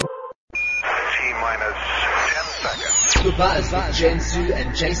Buzz with Jen Su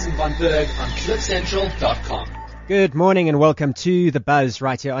and Jason Von Berg on CliffCentral.com. Good morning and welcome to The Buzz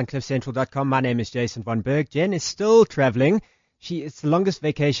right here on CliffCentral.com. My name is Jason Von Berg. Jen is still traveling. It's the longest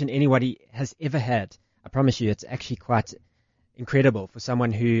vacation anybody has ever had. I promise you, it's actually quite incredible for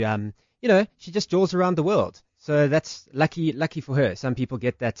someone who, she just jaws around the world. So that's lucky for her. Some people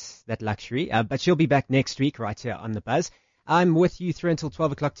get that luxury. But she'll be back next week right here on The Buzz. I'm with you through until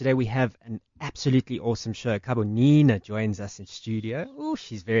 12 o'clock today. We have an absolutely awesome show. Cabo Nina joins us in studio. Oh,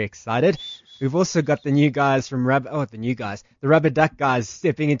 she's very excited. We've also got the new guys from the Rubber Duck guys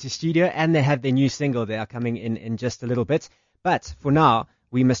stepping into studio, and they have their new single. They are coming in just a little bit. But for now,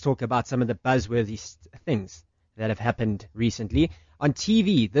 we must talk about some of the buzzworthy things that have happened recently. On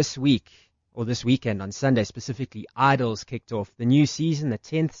TV this weekend, on Sunday specifically, Idols kicked off the new season, the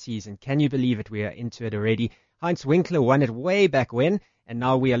 10th season. Can you believe it? We are into it already. Heinz Winkler won it way back when, and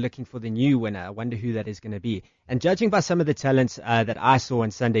now we are looking for the new winner. I wonder who that is going to be. And judging by some of the talents that I saw on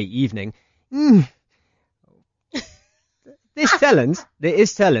Sunday evening, there's talent. There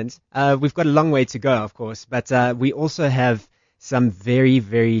is talent. We've got a long way to go, of course, but we also have some very,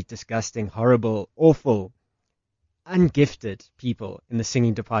 very disgusting, horrible, awful, ungifted people in the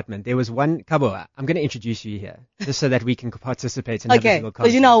singing department. There was one, Cabo, I'm going to introduce you here, just so that we can participate and have a little conversation.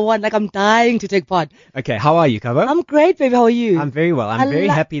 Because you know what, I'm dying to take part. Okay, how are you, Cabo? I'm great, baby. How are you? I'm very well. I'm very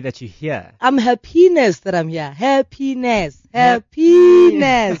happy that you're here. I'm happiness that I'm here. Happiness that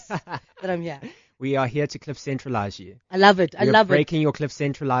I'm here. We are here to cliff centralize you. I love it. I love it. Breaking your cliff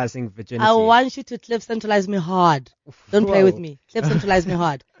centralizing virginity. I want you to cliff centralize me hard. Don't play with me. Cliff centralize me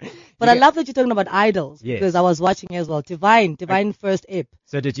hard. But I love that you're talking about Idols. Yes. Because I was watching as well. Divine first ep.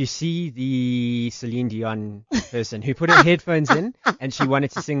 So did you see the Celine Dion person who put her headphones in and she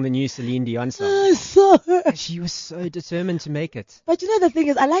wanted to sing the new Celine Dion song? I saw her. She was so determined to make it. But you know, the thing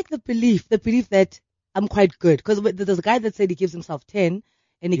is, I like the belief that I'm quite good. Because there's a guy that said he gives himself 10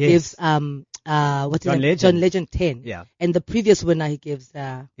 and he gives, John Legend 10. Yeah. And the previous winner he gives, he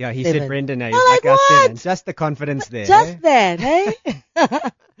 7. said Brendan. He's like our what? 7. Just the confidence there. Just that, hey?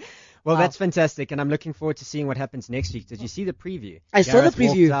 Well, Wow. That's fantastic, and I'm looking forward to seeing what happens next week. Did you see the preview? I saw the Gareth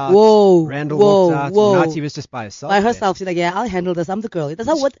preview. walked out, Whoa. Randall whoa, walked out. whoa. Nati was just by herself. By herself. She's like, yeah, I'll handle this. I'm the girl. That's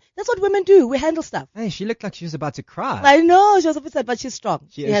what women do. We handle stuff. Hey, she looked like she was about to cry. I know. She was a bit sad, but she's strong.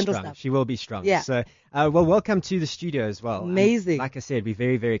 She is handles strong. stuff. She will be strong. Yeah. So, welcome to the studio as well. Amazing. Like I said, we're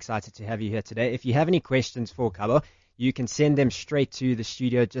very, very excited to have you here today. If you have any questions for Cabo, you can send them straight to the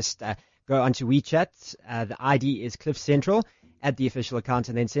studio. Just go onto WeChat. The ID is Cliff Central. Add the official account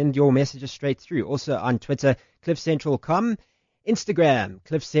and then send your messages straight through. Also on Twitter, CliffCentral.com, Instagram,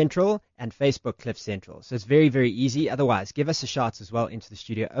 Cliff Central, and Facebook, Cliff Central. So it's very, very easy. Otherwise, give us a shout as well into the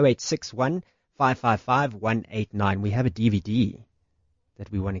studio, 0861 555 189. We have a DVD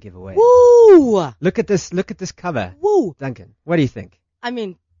that we want to give away. Woo! Look at this cover. Woo! Duncan, what do you think? I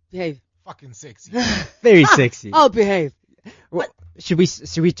mean, behave. Fucking sexy. Very sexy. I'll behave. Well, should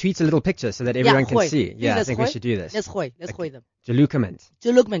we tweet a little picture so that everyone can gooi. see? Yeah, I think we should do this. Let's gooi them. Chulukament.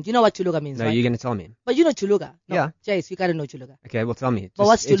 Chulugment. You know what chuluga means, No, right? you're going to tell me. But you know chuluga. No, Yeah. Jace, you gotta know chuluga. Okay, well, tell me. But Just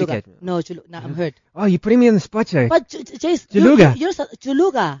what's chuluga? educate me. No, chuluga. No, I'm hurt. Oh, you're putting me on the spot, Jay. But Jace, Chuluga. you're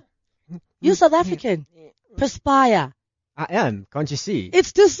chuluga. You're South African. Perspire. I am. Can't you see?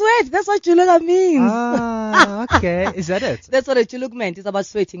 It's to sweat. That's what chuluga means. Ah, okay. Is that it? That's what a chulug meant. It's about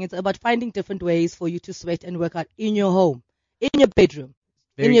sweating. It's about finding different ways for you to sweat and work out in your home, in your bedroom,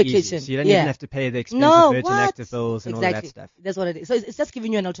 Very in your easy. kitchen. So you don't Yeah. even have to pay the expensive No, Virgin what? Active bills and Exactly. all of that stuff. That's what it is. So it's just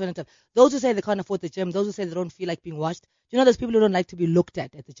giving you an alternative. Those who say they can't afford the gym, those who say they don't feel like being watched. Do you know there's people who don't like to be looked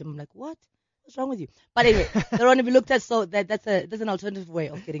at the gym? I'm like, what? What's wrong with you? But anyway, they don't want to be looked at, so that's an alternative way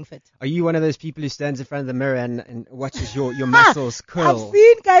of getting fit. Are you one of those people who stands in front of the mirror and watches your muscles curl? I've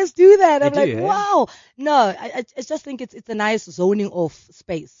seen guys do that. They I'm like, do, eh? wow. No, I just think it's a nice zoning off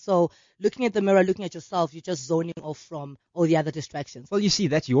space. So looking at the mirror, looking at yourself, you're just zoning off from all the other distractions. Well, you see,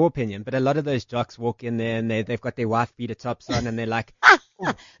 that's your opinion, but a lot of those jocks walk in there and they've got their wife beater tops on and they're like,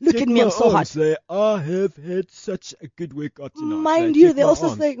 Look at me, I'm so hot. I have had such a good workout tonight. Mind you,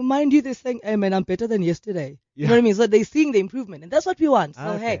 they're saying, hey man, I'm better than yesterday. You know what I mean? So they're seeing the improvement, and that's what we want.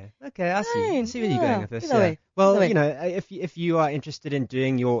 So hey, Okay, I see. fine, I see where you're going with this. either way, Well, either way. you know, if you are interested in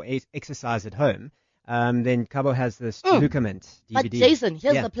doing your exercise at home, then Cabo has this Chulukament DVD. But Jason,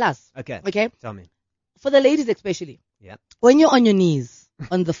 here's Yeah. the plus. Okay. Okay, Tell me. for the ladies especially. Yeah. When you're on your knees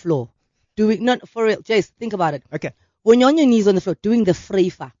on the floor, not for real, Jace, think about it. Okay. When you're on your knees on the floor doing the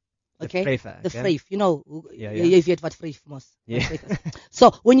vryfa, okay? The vryfa, The okay. vryf, you know, Yeah. if you had what vryf was. Yeah.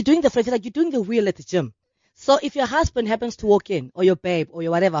 So when you're doing the vryf, like you're doing the wheel at the gym. So if your husband happens to walk in, or your babe, or your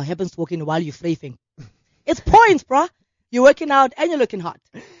whatever happens to walk in while you're vryfing, it's points, bruh. You're working out and you're looking hot.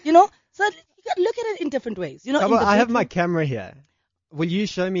 You know? So look at it in different ways. You know, in Kabo, the I have my bedroom- camera here. Will you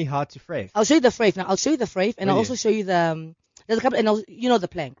show me how to frave? I'll show you the frave now. I'll show you the frave, and Will I'll you? also show you the. There's a couple, and you know the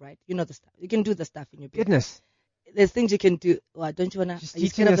plank, right? You know the stuff. You can do the stuff in your bed. Goodness. There's things you can do. What, don't you wanna? She's Are you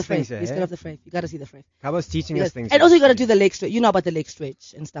teaching scared of us the frave? things here, You're scared eh? of the frave. You gotta see the frave. Kabo's teaching us things. And also you gotta do the leg stretch. You know about the leg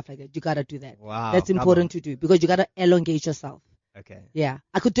stretch and stuff like that. You gotta do that. Wow. That's important to do because you gotta elongate yourself. Okay. Yeah.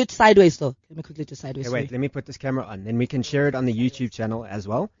 I could do it sideways though. Let me quickly do sideways. Okay, for wait. you. Let me put this camera on. Then we can share it on the YouTube channel as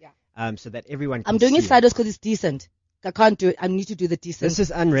well. Yeah. So that everyone can I'm doing it see sideways because it's decent. I can't do it. I need to do the decent. This is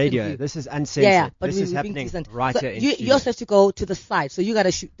unradio. view. This is uncensored. Yeah, but this we're is being happening decent. right So here in you studio. also have to go to the side. So you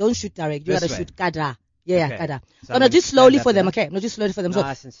gotta shoot. Don't shoot direct. You This gotta way. shoot kada. Yeah, Okay. kada. So So I'm no, gonna just stand slowly up for them. here. Okay, no, just slowly for them. So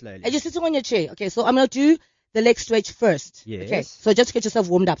Nice and slowly. and you're sitting on your chair. Okay, so I'm gonna do the leg stretch first. Yes. Okay, so just get yourself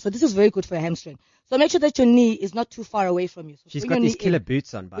warmed up. So this is very good for your hamstring. So make sure that your knee is not too far away from you. So She's bring got your these knee killer in.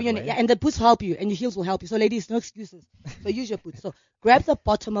 boots on, by Bring the your way. knee- yeah, and the boots help you, and your heels will help you. So ladies, no excuses. So use your boots. So grab the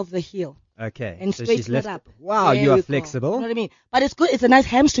bottom of the heel Okay. and so straighten she's it lifted. up. Wow, There you we are go. flexible. You know what I mean? But it's good. It's a nice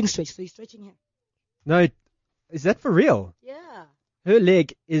hamstring stretch. So you're stretching here. No, is that for real? Yeah. Her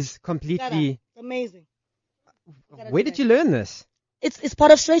leg is It's completely. amazing. gotta Where do did you learn this? It's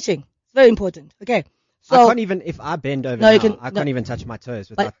part of stretching. It's very important. Okay. I So can't even, if I bend over No, now, you can- I no. can't even touch my toes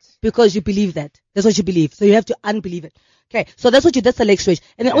without. but because you believe that. That's what you believe. So you have to unbelieve it. Okay. So that's the leg stretch.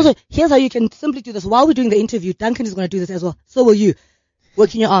 And then Okay. also, here's how you can simply do this. While we're doing the interview, Duncan is going to do this as well. So will you.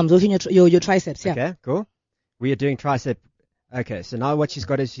 Working your arms, working your triceps. Yeah. Okay, cool. We are doing tricep. Okay, so now what she's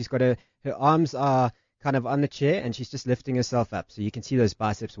got is her arms are kind of on the chair and she's just lifting herself up. So you can see those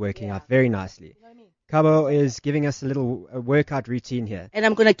biceps working out very nicely. You know what I mean? Kabo is giving us a little workout routine here. And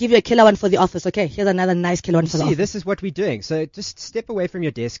I'm going to give you a killer one for the office. Okay. Here's another nice killer one for the See, office. this is what we're doing. So just step away from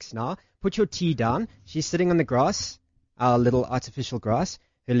your desks now. Put your tea down. She's sitting on the grass, our little artificial grass.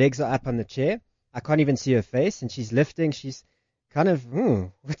 Her legs are up on the chair. I can't even see her face, and she's lifting. She's kind of,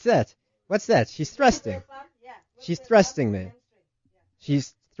 what's that? What's that? She's thrusting. She's thrusting there.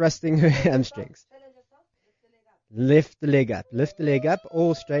 She's thrusting her hamstrings. Lift the leg up,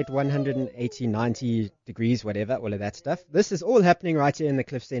 all straight, 180, 90 degrees, whatever, all of that stuff. This is all happening right here in the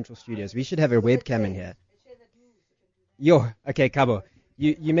Cliff Central studios. We should have a webcam in here. Yo, okay, Kabo,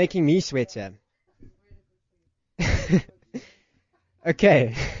 you're making me sweat here.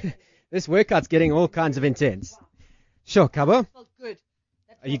 Okay, this workout's getting all kinds of intense. Sure, Kabo, Felt good.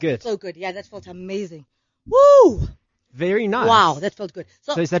 are you good? So good. Yeah, that felt amazing. Woo! Very nice. Wow, that felt good.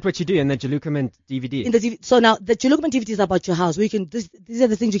 So So is that what you do in the Jalukaman DVD? in the so now the Jalukaman DVD is about your house. Where you can these are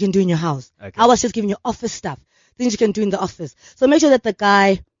the things you can do in your house. Okay. I was just giving you office stuff, things you can do in the office. So make sure that the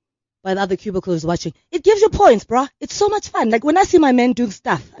guy by the other cubicle is watching. It gives you points, bruh. It's so much fun. Like when I see my men doing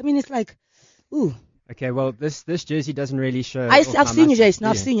stuff, I mean, it's like, ooh. Okay, well, this jersey doesn't really show. I've how seen you, much Jason.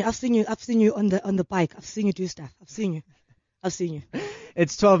 I've do. seen you on the bike. I've seen you do stuff. I've seen you.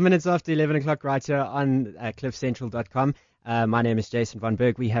 It's 12 minutes after 11 o'clock right here on cliffcentral.com. My name is Jason Von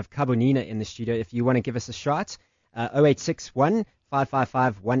Berg. We have Carbonina in the studio. If you want to give us a shot, 0861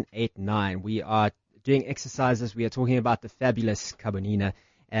 555 189. We are doing exercises. We are talking about the fabulous Carbonina.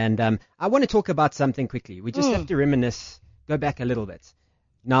 And I want to talk about something quickly. We just have to reminisce, go back a little bit.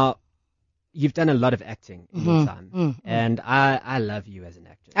 Now, you've done a lot of acting in your time. And I love you as an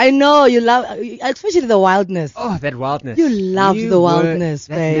actress. I know you love, especially the wildness. Oh, that wildness. You love the were wildness,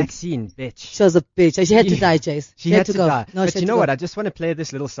 that babe. Maxine bitch. She was a bitch. She had to die, Jace. She had to go. die. No, But she had you to know go. what? I just want to play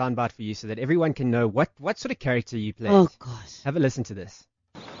this little soundbite for you so that everyone can know what sort of character you played. Oh gosh. Have a listen to this.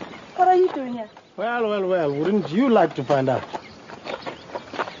 What are you doing here? Well, wouldn't you like to find out?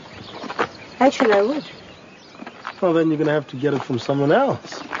 Actually, I would. Well, then you're going to have to get it from someone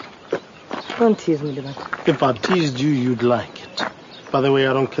else. Don't tease me, Liban. If I teased you, you'd like it. By the way,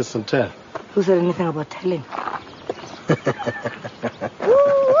 I don't kiss and tell. Who said anything about telling?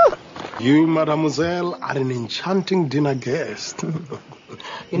 You, mademoiselle, are an enchanting dinner guest.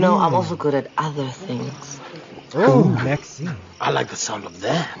 You know, I'm also good at other things. Oh, Maxine. I like the sound of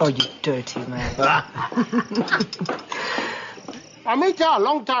that. Oh, you dirty man. I met you a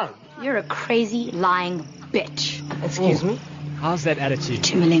long time. You're a crazy, lying bitch. Excuse me? How's that attitude?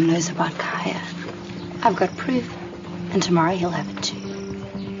 Timoling knows about Kaya. I've got proof. And tomorrow he'll have it too.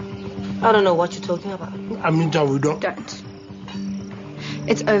 I don't know what you're talking about. I mean, we don't. Don't.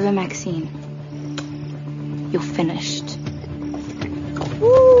 It's over, Maxine. You're finished.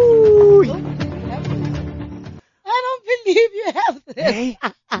 I don't believe you have this. Hey?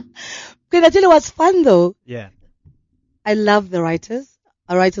 Can I tell you what's fun though? Yeah. I love the writers.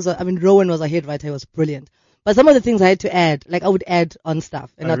 Our writers, Rowan was our head writer. He was brilliant. But some of the things I had to add, like I would add on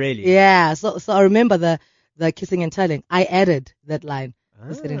stuff. Oh, really? Yeah. So I remember the kissing and telling. I added that line.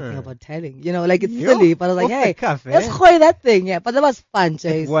 Because they didn't care about telling. You know, like it's Yeah, silly, but I was like, off the hey, cuff, let's eh? hoy that thing. Yeah, but that was fun,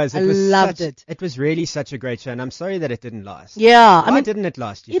 Jace. It was. I loved such, it. It was really such a great show, and I'm sorry that it didn't last. Yeah, Why didn't it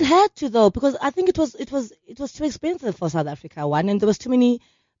last? You it think? had to though, because I think it was too expensive for South Africa, one, and there was too many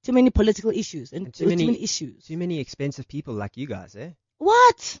political issues and too many issues. Too many expensive people like you guys, eh?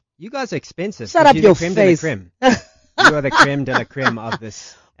 What? You guys are expensive. Shut 'cause up you're your the creme face. De la creme. You are the creme de la creme of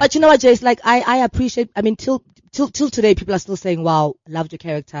this. But you know what, Jace? Like I appreciate. I mean, till today, people are still saying, "Wow, loved your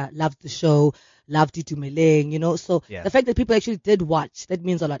character, loved the show, loved you to Meleng." You know, so Yeah. the fact that people actually did watch, that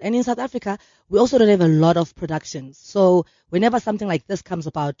means a lot. And in South Africa, we also don't have a lot of productions. So whenever something like this comes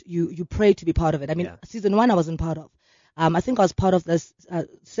about, you pray to be part of it. I mean, Yeah. season 1 I wasn't part of. I think I was part of this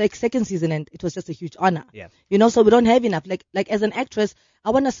second season, and it was just a huge honor. Yeah. You know, so we don't have enough. Like as an actress, I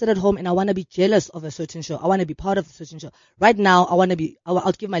want to sit at home and I want to be jealous of a certain show. I want to be part of a certain show. Right now,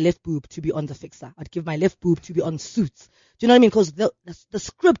 I'll give my left boob to be on The Fixer. I'd give my left boob to be on Suits. Do you know what I mean? Because the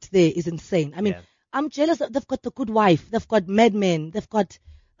script there is insane. I mean, Yeah. I'm jealous that they've got The Good Wife. They've got Mad Men. They've got,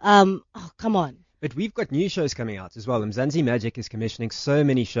 oh, come on. But we've got new shows coming out as well. Mzansi Magic is commissioning so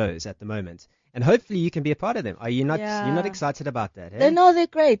many shows at the moment, and hopefully you can be a part of them. Are you not? Yeah. You're not excited about that? Eh? They're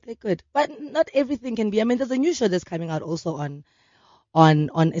great. They're good. But not everything can be. I mean, there's a new show that's coming out also on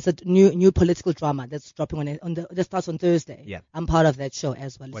it's a new political drama that's dropping that starts on Thursday. Yeah. I'm part of that show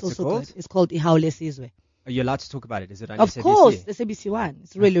as well. What's it's it also called? good. It's called Ihaule Sizwe. Are you allowed to talk about it? Is it on Of SABC? course, the SABC one.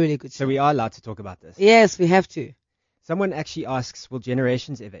 It's really, really good. So we are allowed to talk about this. Yes, we have to. Someone actually asks, will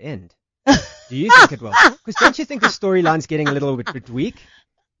Generations ever end? Do you think it will? Because don't you think the storyline's getting a little bit weak?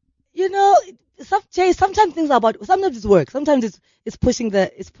 You know, sometimes things are about. Sometimes it's work. Sometimes it's pushing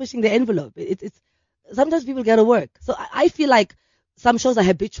the envelope. It's sometimes people get to work. So I feel like some shows are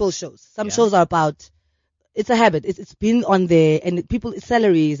habitual shows. Some Yeah. shows are about. It's a habit. It's been on there, and people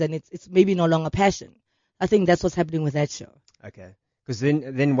salaries, and it's maybe no longer passion. I think that's what's happening with that show. Okay. Because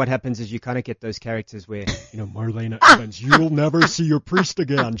then what happens is you kind of get those characters where, Marlena Evans, you'll never see your priest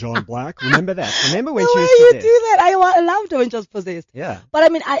again, John Black. Remember that? Remember when The she way was you possessed? do that, I loved her when she was possessed. Yeah. But I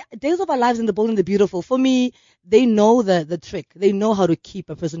mean, Days of Our Lives and The Bold and the Beautiful, for me, they know the trick. They know how to keep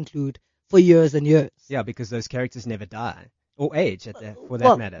a person glued for years and years. Yeah, because those characters never die. Or age, for that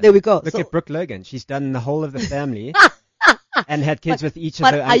Well, matter. there we go. Look So- at Brooke Logan. She's done the whole of the family and had kids with each of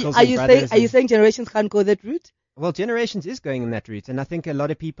But her uncles are and you brothers. saying Generations can't go that route? Well, Generations is going in that route, and I think a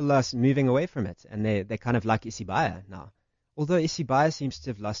lot of people are moving away from it, and they kind of like Isibaya now. Although Isibaya seems to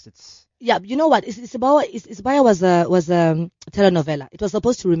have lost its... Yeah, you know what? Isibaya was a telenovela. It was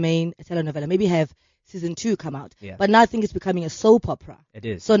supposed to remain a telenovela. Maybe have season 2 come out. Yeah. But now I think it's becoming a soap opera. It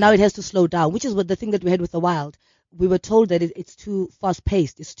is. So now it has to slow down, which is what the thing that we had with The Wild. We were told that it's too fast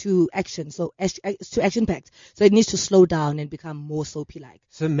paced. It's too action. So it's too action packed. So it needs to slow down and become more soapy like.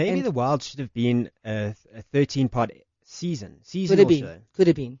 So maybe And- The Wild should have been a 13-part seasonal show. Could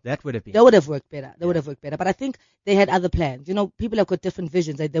have been. That would have been. That would have worked better. Yeah. Would have worked better. But I think they had other plans. You know, people have got different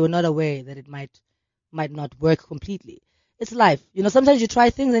visions. They were not aware that it might not work completely. It's life. You know, sometimes you try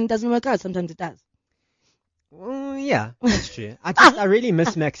things and it doesn't work out. Sometimes it does. Well, yeah, that's true. I really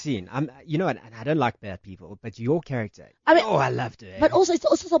miss Maxine. And I don't like bad people, but your character. I mean, I loved her. But also, it's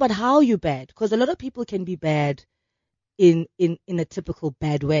also about how you're bad. Because a lot of people can be bad in a typical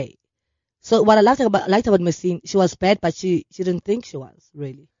bad way. So what I liked about Maxine, she was bad, but she didn't think she was,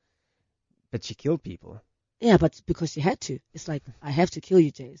 really. But she killed people. Yeah, but because she had to. It's like, I have to kill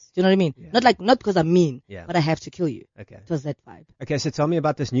you, Jace. Do you know what I mean? Yeah. Not because I'm mean, Yeah. but I have to kill you. Okay. It was that vibe. Okay, so tell me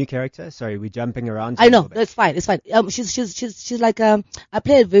about this new character. Sorry, we're jumping around. I a know, little bit. that's fine. It's fine. She's like I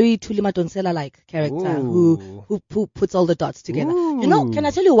play a very Thuli Madonsela like character Ooh. who puts all the dots together. Ooh. You know, can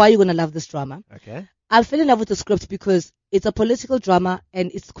I tell you why you're gonna love this drama? Okay. I fell in love with the script because it's a political drama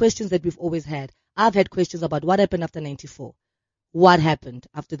and it's questions that we've always had. I've had questions about what happened after 94. What happened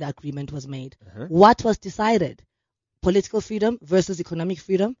after the agreement was made? Uh-huh. What was decided? Political freedom versus economic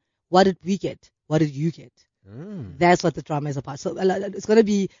freedom. What did we get? What did you get? Mm. That's what the drama is about. So it's going to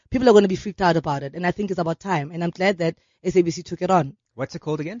be, people are going to be freaked out about it. And I think it's about time. And I'm glad that SABC took it on. What's it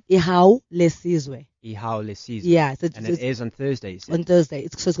called again? Ihaule Sizwe. Ihaule Sizwe. Yeah. So And it airs on Thursdays. on Thursday.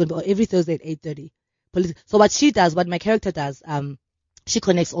 So it's going to be every Thursday at 8:30. So what she does, what my character does, she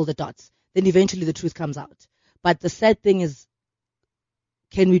connects all the dots. Then eventually the truth comes out. But the sad thing is,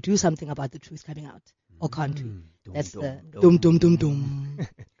 can we do something about the truth coming out? Or can't we? That's the dum.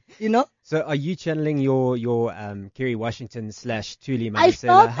 You know? So are you channeling your Kerry Washington / Thuli I Madonsela?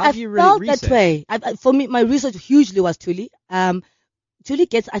 felt, How I do you felt really that way. For me, my research hugely was Thuli.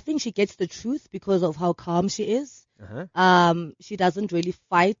 Thuli I think she gets the truth because of how calm she is. Uh-huh. She doesn't really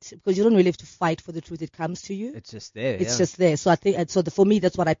fight because you don't really have to fight for the truth. It comes to you. It's just there. It's yeah. just there. So I think, for me,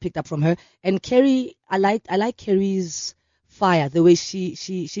 that's what I picked up from her. And Kerry, I like Kerry's fire. The way she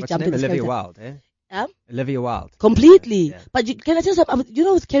What's her jumped name? at this Olivia character. Wilde, eh? Huh? Olivia Wilde. Completely. Yeah. But can I tell you something? You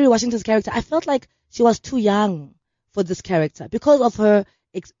know, with Kerry Washington's character, I felt like she was too young for this character because of her.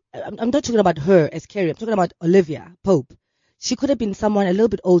 I'm not talking about her as Kerry. I'm talking about Olivia Pope. She could have been someone a little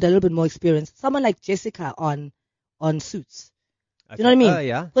bit older, a little bit more experienced. Someone like Jessica on Suits. Okay. Do you know what I mean? Oh,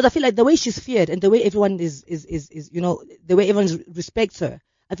 yeah. Because I feel like the way she's feared and the way everyone is the way everyone respects her,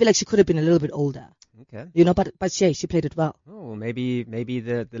 I feel like she could have been a little bit older. Okay. But she played it well. Oh, well, maybe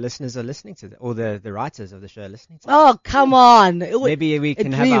the listeners are listening to or the writers of the show are listening to Oh, come on. Maybe we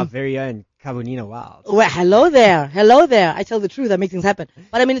can have dream. our very own Kabunina Wild. Well, hello there. I tell the truth. I make things happen.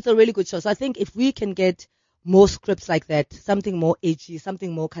 But I mean, it's a really good show. So I think if we can get more scripts like that, something more edgy,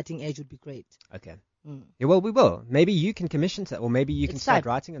 something more cutting edge would be great. Okay. Yeah, well, we will. Maybe you can commission that, or maybe you can It's start time.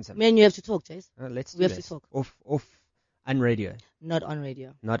 writing on something. Me and you have to talk, Jace. Let's do we have this. to talk. Off on radio. Not on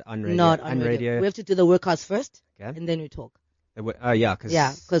radio. Not on radio. Not on radio. We have to do the workouts first, Okay. and then we talk. Oh, yeah,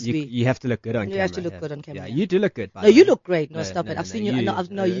 because you have to look good on camera. You have to look yeah. good on camera. Yeah, you do look good, by No, the you way. look great. No, No, stop no, it. no, I've seen no, you.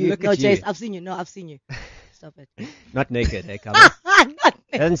 you. No, you. Look No, at Jace, you. I've seen you. No, I've seen you. Stop it. Not naked, eh, Kaba? Not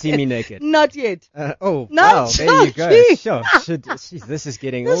Doesn't see me naked. Not yet. Oh, Not wow, there you go. joking. Sure. Jeez, this is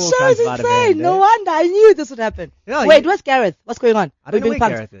getting This all show kinds is of out of hand. insane. No eh? wonder. I knew this would happen. Yeah, Wait, where's Gareth? What's going on? I don't Are we know being where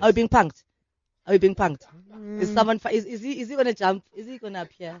punked? Gareth is. Are we being punked? Are we being punked? Is someone? Is he gonna jump? Is he gonna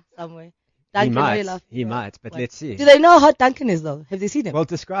appear somewhere? Duncan, why are you laughing? He might, but What? let's see. Do they know how hot Duncan is though? Have they seen him? Well,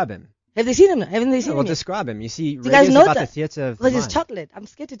 describe him. Have they seen him? Haven't they seen Well, him? yet? describe him. You see, you guys radio's know about that? the theatre of the Because he's mind. chocolate. I'm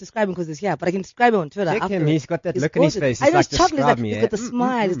scared to describe him because he's here, but I can describe him on Twitter. Check him. afterwards. He's got that He's look on his gorgeous. face. I He's know like, it's chocolate. describe Like, me. he's eh? got the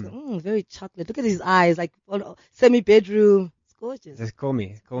smile. He's very chocolate. Look at his eyes, like semi-bedroom. It's gorgeous. Just call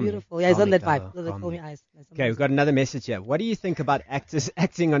me. Beautiful. Yeah, he's Call on me, that vibe. Kaba, Those are call call me. me eyes. That's Okay, we've amazing. got another message here. What do you think about actors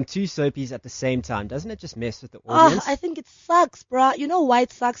acting on two soapies at the same time? Doesn't it just mess with the audience? I think it sucks, bruh. You know why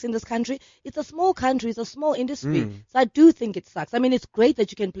it sucks in this country? It's a small country. It's a small industry. So I do think it sucks. I mean, it's great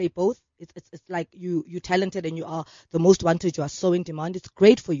that you can play both. It's like you're talented and you are the most wanted. You are so in demand. It's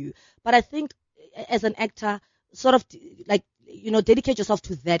great for you. But I think as an actor, sort of like, dedicate yourself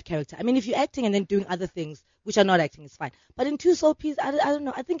to that character. I mean, if you're acting and then doing other things, which are not acting, it's fine. But in two soapies, I don't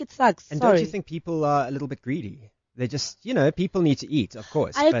know. I think it sucks. And Sorry. don't you think people are a little bit greedy? They just, people need to eat, of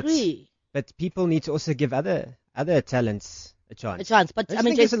course. I agree. But people need to also give other talents a chance. A chance. But Don't I you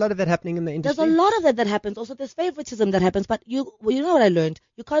mean, think there's a lot of that happening in the there's industry? a lot of that happens. Also, there's favoritism that happens. But you know what I learned?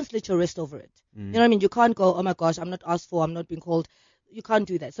 You can't slit your wrist over it. You know what I mean? You can't go, oh my gosh, I'm not asked for, I'm not being called. You can't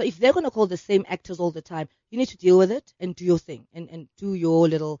do that. So if they're going to call the same actors all the time, you need to deal with it and do your thing and do your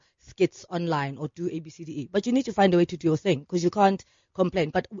little skits online or do ABCDE. But you need to find a way to do your thing because you can't complain.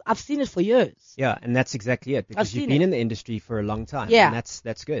 But I've seen it for years. Yeah, and that's exactly it because you've seen been it. in the industry for a long time. Yeah. And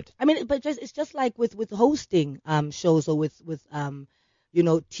that's good. I mean, but it's just like with hosting shows or with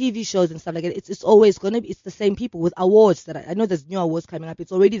TV shows and stuff like that. It's always going to be, it's the same people with awards that I know there's new awards coming up.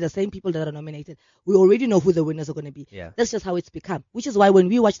 It's already the same people that are nominated. We already know who the winners are going to be. Yeah. That's just how it's become, which is why when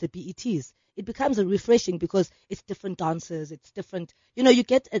we watch the BETs, it becomes refreshing because it's different dancers. It's different, you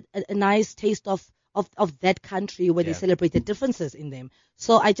get a nice taste of that country where they Yeah. celebrate the differences in them.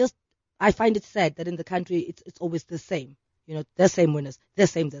 So I find it sad that in the country, it's always the same. The same winners, the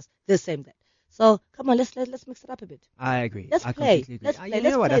same this, the same that. So come on, let's mix it up a bit. I agree. Let's I play. completely agree. Let's You play. know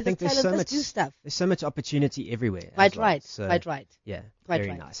Let's what? play. I think Let's there's so talent. much Let's do stuff. There's so much opportunity everywhere. as Quite well. right. So, Quite right. Yeah. Quite very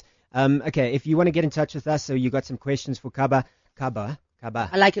right. nice. Okay, if you want to get in touch with us, so you got some questions for Kaba.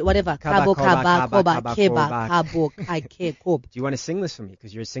 I like it. Whatever. Kaba, Kabo, Koba, Koba, Kaba, Keba, Koba. Kabo, I care, Kob. Do you want to sing this for me?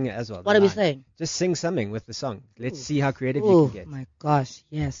 Because you're a singer as well. What the are we line. saying? Just sing something with the song. Let's see how creative you Oh can get. my gosh,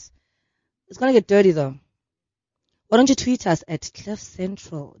 yes. It's gonna get dirty though. Why don't you tweet us at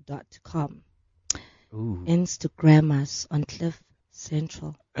cliffcentral.com? Ooh. Instagram us on Cliff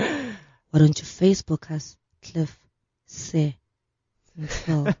Central. Why don't you Facebook us, Cliff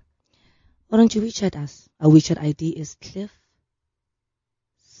Central? Why don't you WeChat us? Our WeChat ID is Cliff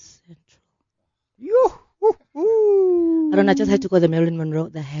Central. I don't know, I just had to go the Marilyn Monroe,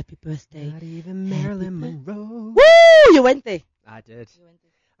 the happy birthday. Not even Marilyn Monroe. Woo! You went there. I did.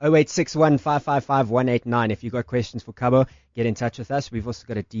 0861-555-189. If you got questions for Kabo, get in touch with us. We've also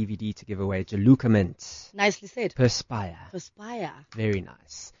got a DVD to give away. Jaluka Mint. Nicely said. Perspire. Perspire. Very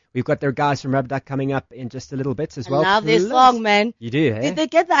nice. We've got their guys from Rub Duck coming up in just a little bit as well. I love this song, man. You do, eh? Did they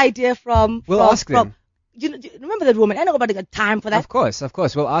get the idea from... We'll ask them. Do you remember that woman? I know nobody got time for that. Of course.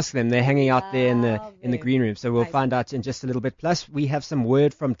 We'll ask them. They're hanging out there in the green room, so we'll Nice. find out in just a little bit. Plus, we have some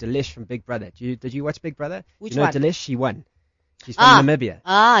word from Delish from Big Brother. Did you watch Big Brother? Which you know one? Delish? She won. She's from Namibia.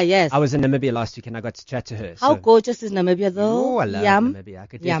 Yes. I was in Namibia last week and I got to chat to her. How gorgeous is Namibia, though? Oh, I love Namibia. I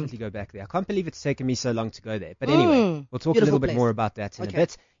could definitely go back there. I can't believe it's taken me so long to go there. But anyway, we'll talk a little bit more about that in a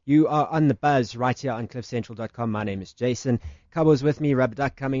bit. You are on the buzz right here on CliffCentral.com. My name is Jason. Cowboys with me. Rubber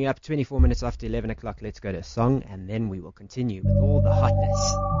Duck coming up 24 minutes after 11 o'clock. Let's go to a song and then we will continue with all the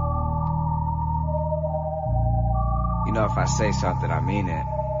hotness. You know, if I say something, I mean it.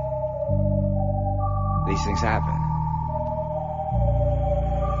 These things happen.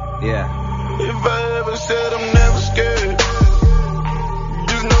 Yeah. If I ever said I'm never scared,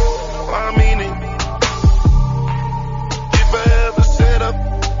 just know I mean it. If I ever said up,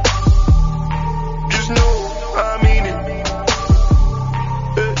 just know I mean it.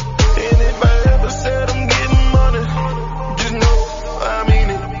 And if I ever said I'm getting money, just know I mean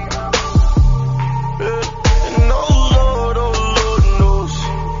it. And oh Lord knows,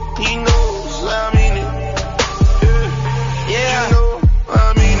 He knows I mean it. Yeah. You know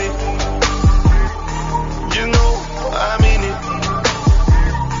I mean it. You know I mean it.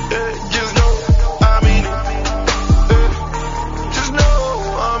 Just know I mean it. Just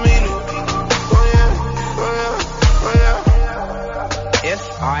know I mean it. Oh yeah. If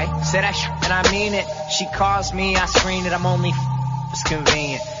I say that shit and I mean it, she calls me, I screen it, I'm only it's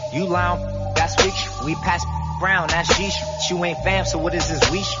convenient. You lounge, that's weak, we pass brown, that's sheesh. You ain't fam, so what is this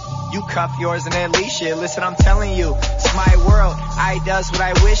weesh? You cuff yours and then leash it. Listen, I'm telling you, it's my world. I does what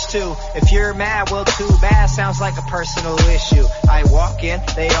I wish to. If you're mad, well, too bad. Sounds like a personal issue. I walk in,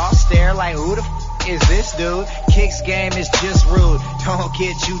 they all stare like, who the is this dude? Kicks game is just rude. Don't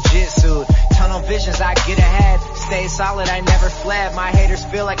get jujitsu'd. Tunnel visions, I get ahead. Stay solid, I never fled. My haters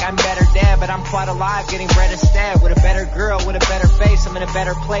feel like I'm better dead, but I'm quite alive, getting bread instead. With a better girl, with a better face, I'm in a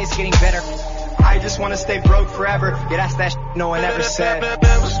better place, getting better. I just wanna stay broke forever. Yeah, that's that shit no one ever said.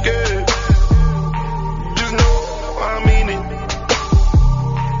 Never scared. Just know I mean it.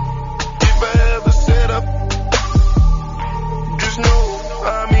 If I ever set up, just know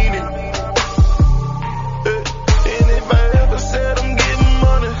I mean it. And if I ever said I'm getting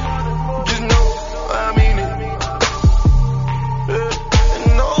money, just know I mean it.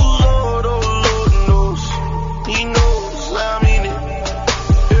 And oh Lord knows, He knows I mean it.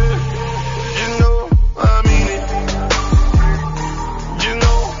 You know I mean it. You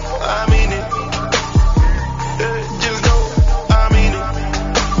know I mean it. Just know I mean it.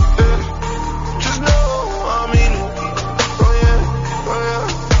 Just know I mean it.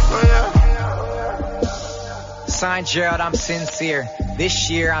 Oh yeah. Signed Gerald, I'm sincere. This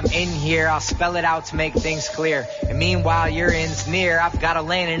year I'm in here, I'll spell it out to make things clear. And meanwhile your end's near, I've got a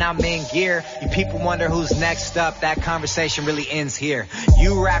lane and I'm in gear. You people wonder who's next up, that conversation really ends here.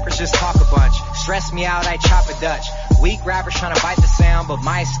 You rappers just talk a bunch, stress me out, I chop a Dutch. Weak rappers trying to bite the sound, but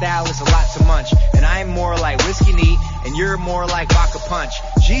my style is a lot to munch. And I'm more like whiskey neat, and you're more like vodka punch.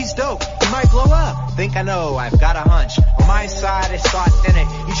 G's dope, you might blow up. Think I know, I've got a hunch. On my side, it's so authentic.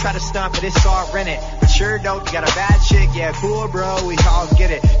 You try to stunt, but it's all rented. But sure dope, you got a bad chick, yeah, cool bro, we all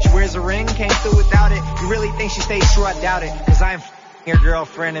get it. She wears a ring, came through without it. You really think she stays true? I doubt it. Cause I'm your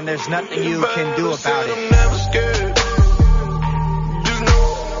girlfriend, and there's nothing you can do about it. I'm never scared. Just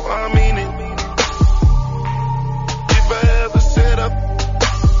know I mean it. If I ever set up,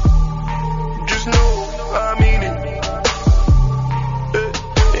 just know I mean it.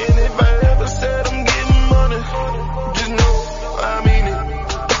 And if I ever said I'm getting money, just know I mean it.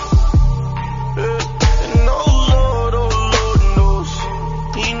 And oh Lord knows,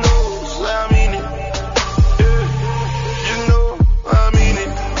 He knows I mean it. You know I mean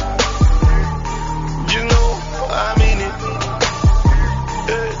it. You know I mean it.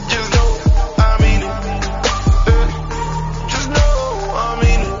 Just know I mean it. Just know I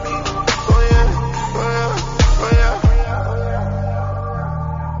mean it. Oh yeah.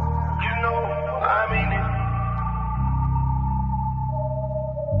 You know I mean it.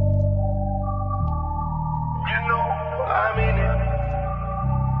 You know I mean it.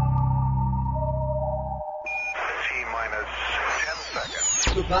 T-minus 10 seconds.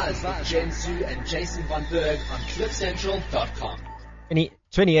 The Buzz with Jen Su and Jason Von Berg on CliffCentral.com.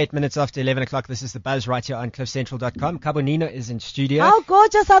 28 minutes after 11 o'clock. This is the buzz right here on CliffCentral.com. Cabo Nino is in studio. How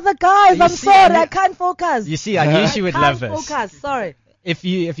gorgeous are the guys? You I'm see, sorry, I can't focus. You see, I knew she would love Can't this. focus, sorry. If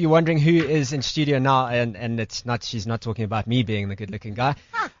you're wondering who is in studio now, and it's not, she's not talking about me being the good-looking guy.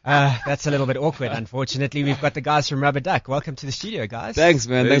 That's a little bit awkward. Unfortunately, we've got the guys from Rubber Duck. Welcome to the studio, guys. Thanks,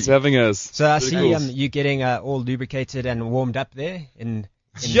 man. Thanks for having us. So I Really see cool. you getting all lubricated and warmed up there.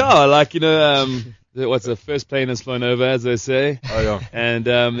 Yeah, like, What's the first plane has flown over, as they say. Oh, yeah. And,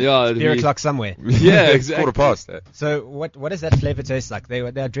 yeah. Beer o'clock somewhere. Yeah, It's exactly. 1:15. So what does that flavor taste like? They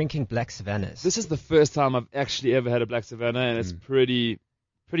are drinking Black Savannahs. This is the first time I've actually ever had a Black Savannah, and it's pretty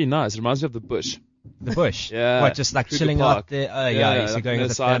nice. It reminds me of the bush. The bush. Yeah. What, just like Kruger chilling Park. out there? Oh, yeah. So like going no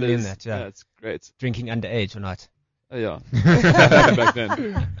with the family and ciders. that. Yeah. It's great. Drinking underage or not? Oh, yeah. Back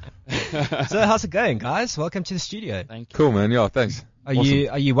then. So how's it going, guys? Welcome to the studio. Thank you. Cool, man. Yeah, thanks. Are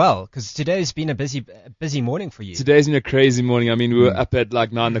you well? Because today's been a busy morning for you. Today's been a crazy morning. I mean, we were up at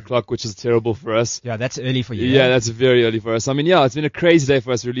like 9 o'clock, which is terrible for us. Yeah, that's early for you. Yeah, eh? that's very early for us. I mean, yeah, it's been a crazy day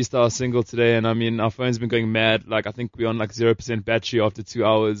for us. We released our single today, and I mean, our phone's been going mad. Like, I think we're on like 0% battery after 2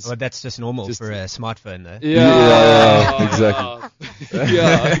 hours. Well, that's just normal Just- for a smartphone, though. Yeah, exactly.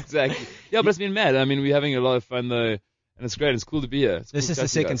 Yeah, exactly. Yeah, but it's been mad. I mean, we're having a lot of fun though, and it's great. It's cool to be here. It's This cool is to the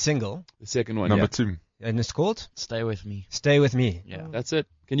chat to you second guys. single, The second one, Number yeah. 2. and it's called Stay with me. "Stay with Me." Yeah. That's it.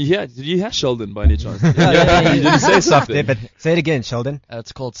 Can you hear? Did you hear Sheldon by any chance? Yeah, Did you say something? There, but say it again, Sheldon.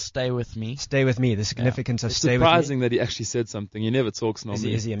 It's called Stay with me. Stay with me. The significance of It's "Stay with Me." surprising that he actually said something. He never talks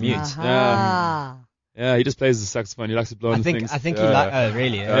normally. Is he a mute? Aha. Yeah, he just plays the saxophone. He likes to blow I on think things. I think Yeah. he like. Oh,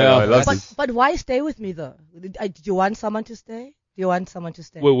 really? Yeah, I love But this. but why stay with me though? Did you want someone to stay? Do you want someone to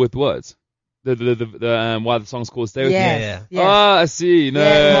stay? Well, with words. The why the song's called "Stay with yes. Me." Yeah. Yes. Oh, I see. No,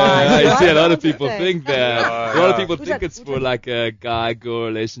 Yes, I why? see. A lot Why of people would you think say? that. Oh, A lot of yeah. people Which think one? it's Which for one? like a guy-girl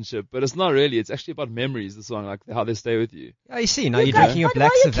relationship, but it's not really. It's actually about memories. The song, like how they stay with you. Oh, you see, now You you're guys- drinking your but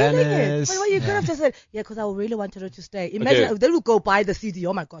Black why are you killing it? Savannahs. But why you could have just said, yeah, because I really wanted her to stay. Imagine Okay. they will go buy the CD.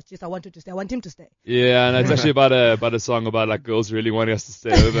 Oh my gosh, yes, I want her to stay. I want him to stay. Yeah, and it's actually about a song about like girls really wanting us to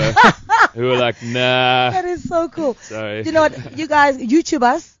stay over, who are like, nah, That is so cool. sorry. You know what, you guys, YouTube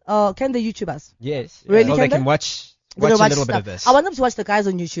us. Can they YouTube us? Yes. Really, Well, can they they? can watch They don't a watch little bit stuff. of this. I want them to watch the guys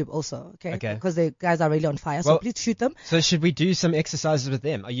on YouTube also. Okay. Okay. Because the guys are really on fire. So Well, please shoot them. So should we do some exercises with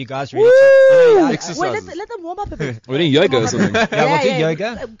them? Are you guys ready? Woo! To, Wait, exercises. let them warm up a bit. We're doing yoga or something. Yeah, we'll do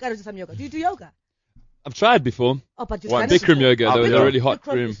yoga. Gotta do some yoga. Do you do yoga? I've tried before. Oh, but you One. Bikram yoga. They're yeah. really hot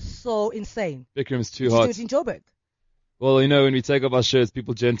Bikram room. is so insane. Bikram's too Did you hot. do it in Joburg? Well, you know, when we take off our shirts,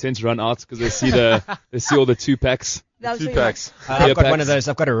 people tend to run out because they see all the 2-packs. I'll show 2 you packs. I've got packs. one of those.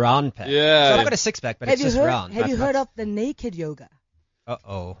 I've got a round pack. Yeah. So I've got a 6-pack, but Have it's you just heard? round. Have you heard of the naked yoga?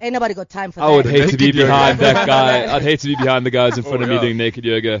 Uh-oh. Ain't nobody got time for I that. would hate to be Naked yoga. behind that guy. I'd hate to be behind the guys in front of me yeah. doing naked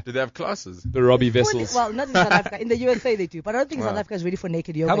yoga. Did they have classes? The Robbie Fully- Vessels. Well, not in South Africa. In the USA they do, but I don't think Wow. South Africa is ready for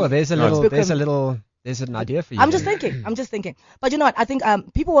naked yoga. Come on, yet. there's an idea for you. I'm just thinking. But you know what? I think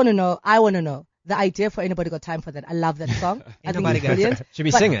people want to know. I want to know the idea for Anybody Got Time for That. I love that song. I think Anybody it's got- brilliant. Should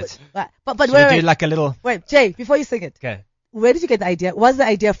we But- sing it? But Should wait, we do like a little? wait, Jay, before you sing it, Okay. where did you get the idea? Was the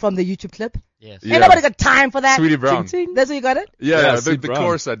idea from the YouTube clip? Yes. Yeah. Ain't nobody got time for that. Sweetie Brown. That's where you got it? Yeah, Yeah, the Sweet Brown.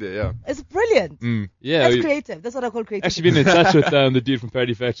 chorus idea, yeah. It's brilliant. Yeah, That's we creative. That's what I call creative. actually been in touch with the dude from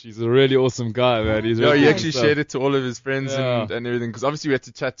Party Factory. He's a really awesome guy, man. He's Yeah, really he cool actually stuff. shared it to all of his friends Yeah. and everything, because obviously we had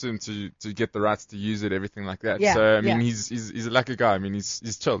to chat to him to get the rights to use it, everything like that. Yeah, So, I mean, yeah. he's a lucky guy. I mean,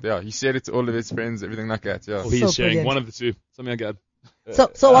 he's chilled, yeah. He shared it to all of his friends, everything like that, yeah. Or he's So sharing brilliant. one of the two. Something like that. So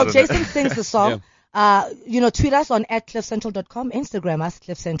I while don't know. Jason sings the song, tweet us on @cliffcentral.com, Instagram us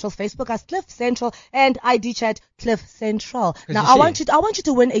Cliff Central, Facebook us Cliff Central, and ID chat Cliff Central. Now I want you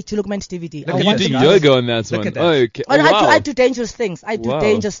to win a Tulukment DVD. I at You want this, do you guys. yoga on that Look one. at that. Oh, okay. Oh, no, Oh, wow. I do dangerous things. I do Wow.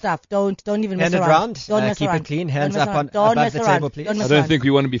 dangerous stuff. Don't even mess Hand it around. round. Don't mess Keep around. it clean. Don't Hands mess up around. on Don't above mess the around. table, please. Don't I mess don't around. think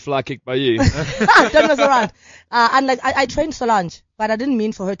we want to be fly kicked by you. Don't mess around. And like I trained Solange, but I didn't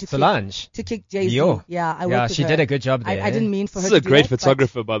mean for her to Solange. kick Jay-Z. Yo. Yeah, I worked Yeah, with she her. did a good job there. I didn't mean for her This to is a do great that, but-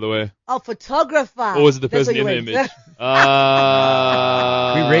 photographer, by the way. Oh, photographer. Or was it the That's person where in you the went. image?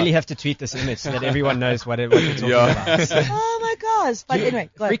 We really have to tweet this image so that everyone knows what we're talking about. Oh my gosh. But anyway,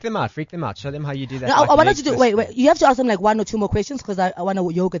 go ahead. Freak them out. Show them how you do that. No, like I wanted leg to do. twist Wait. thing. You have to ask them like one or two more questions because I want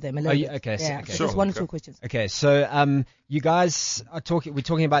to yoga them a little you- bit. okay, so- Yeah, okay. just Sure, one or okay. two questions. Okay, so you guys are talking. We're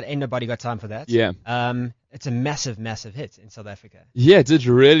talking about Ain't Nobody Got Time for That. Yeah. It's a massive hit in South Africa. Yeah, it did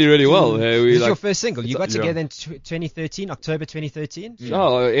really, really well. Hey, This we is your like, first single. You got yeah. together in 2013, October 2013. end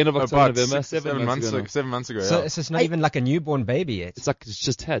of October, About November, 7 months ago. 7 months ago, So yeah. it's not even like a newborn baby yet. It's like it's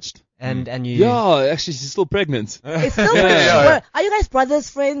just hatched. And you. Yeah, actually, she's still pregnant. It's still Yeah, pretty yeah, sure. Are you guys brothers,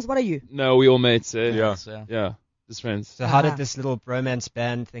 friends? What are you? No, we all mates. Eh? Yeah. So, Yeah, just friends. So how Ah. did this little bromance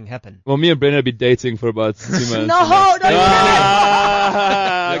band thing happen? Well, me and Brenna have been dating for about 2 months. No, don't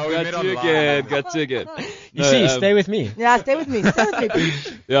Ah, Yeah, we met got you online. again. Got you again. You No, see, stay with me. Yeah, stay with me. Stay with me.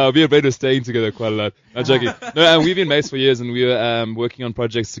 please. Yeah, me and Brenna are staying together quite a lot. I'm joking. No, and we've been mates for years, and we were working on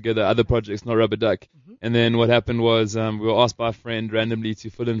projects together, other projects, not Rubber Duck. And then what happened was we were asked by a friend randomly to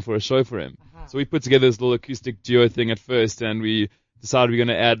fill in for a show for him. So we put together this little acoustic duo thing at first, and we decided we're going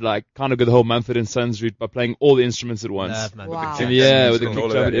to add like kind of go the whole Mumford & Sons route by playing all the instruments at once. Wow. And yeah, with the All kick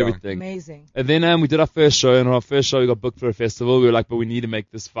of drum that, and yeah. everything. Amazing. And then we did our first show, and on our first show we got booked for a festival. We were like, but we need to make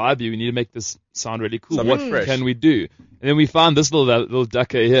this vibey. We need to make this sound really cool. Something What fresh. can we do? And then we found this little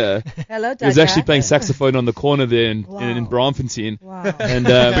ducker here. Hello, He was Dada. actually playing saxophone on the corner there in Wow. Braamfontein. Wow. And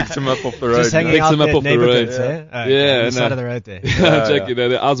Picked him up off the road. Just hanging Picks out him up the off the road. neighborhoods, eh? Yeah, on the and, side of the road there. Jackie,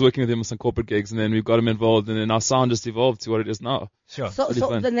 I was working with him on some corporate gigs, and then we got him involved, and then our sound just evolved to what it is now. Sure. So Really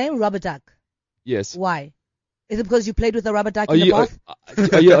fun. the name Rubber Duck, Yes. why? Is it because you played with a rubber duck Are in the you,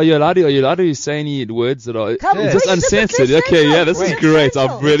 bath? are you allowed to say any words that are Come, is this please, uncensored? this is Okay, yeah, this is Wait. great.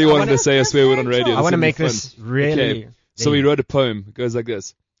 I really wanted to wanna- say a swear word on radio. I want to This make would be this fun. really. Okay. So we wrote a poem. It goes like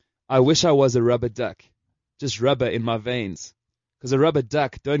this. I wish I was a rubber duck, just rubber in my veins. 'Cause a rubber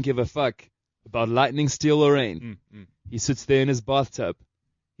duck don't give a fuck about lightning, steel, or rain. He sits there in his bathtub.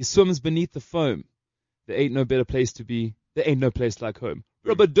 He swims beneath the foam. There ain't no better place to be. There ain't no place like home.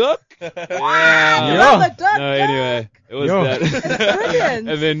 Rubber duck? Rubber duck. No, anyway, it was Yo. that. Brilliant.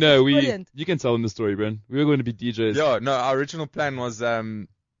 And then Brilliant. you can tell them the story, Bren. We were going to be DJs. Yeah, no, our original plan was,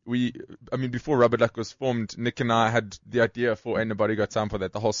 before Rubber Duck was formed, Nick and I had the idea for Ain't Nobody Got Time for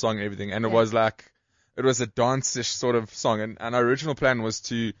That, the whole song and everything, and it was a dance-ish sort of song, and our original plan was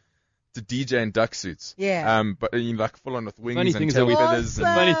to DJ in duck suits. Yeah. But like full on with wings Funny and thing is tail that we feathers. the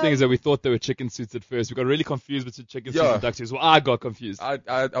funny thing is that we thought they were chicken suits at first. We got really confused between chicken suits Yeah. and duck suits. Well, I got confused. I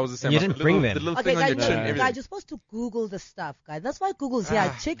was the same. you like didn't the bring little, them. The little Okay, thing on guys, your chin, guys, everything. you're supposed to Google the stuff, guys. That's why Google's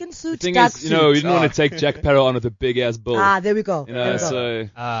here. Chicken The suit, thing duck is, suit. we didn't want to take Jack Sparrow on with a big ass bull. There we go. You There know, we go. so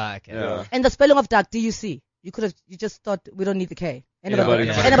Okay. Yeah. And the spelling of duck, D-U-C. You just thought we don't need the K. Anybody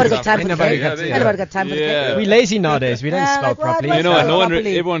Anybody got time for the Anybody K? got- yeah. Anybody got time for the Yeah. K? We lazy nowadays. We don't Yeah, spell like what? properly. What's you know what? spell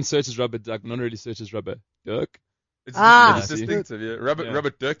properly. Everyone searches rubber duck. No one really searches rubber duck. It's, Ah. it's distinctive, yeah. Rubber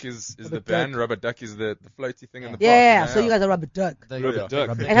Duck is Rubber the band. duck. Rubber Duck is the floaty thing in the Yeah, park. so you guys are rubber duck. Rubber duck.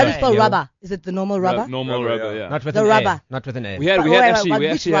 Rubber And how do you duck. spell Yeah. rubber? Is it the normal rubber? Normal Rubber, rubber, yeah. yeah. Not with The an rubber. A. Not with an A. We had Wait, actually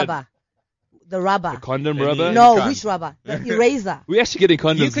which had rubber? The rubber. a condom Any- rubber. No, kind. which rubber? The eraser. We actually getting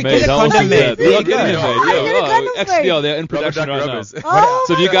condoms You could made. get a How else condom is made. that? There We you are getting go. it Oh, made. you get a Yeah, condom actually, made. yeah, they're in Rubber production Duck right rubbers. now. Oh,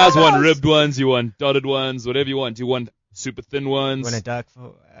 So if you my guys want gosh. ribbed ones, you want dotted ones, whatever you want. You want super thin ones. When a duck.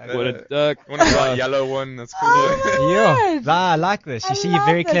 Want a duck. One of the yellow one. That's cool. Oh, Yeah, I like this. You I see, you're love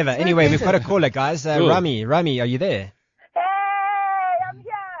very this. clever. Very Anyway, we've got a creative. caller, guys. Cool. Rami, are you there?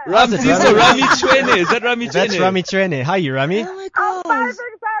 Ram, How's it, Zizo, Rami? Rami Chwene. Is that Rami Chwene? That's Rami Chwene. How are you, Rami? Oh my gosh.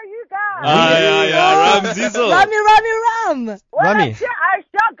 Ram Zizo. Ram. Rami. I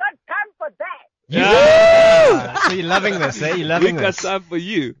sure got time for that. Yeah. So you're loving this, eh? You're loving We got this. time for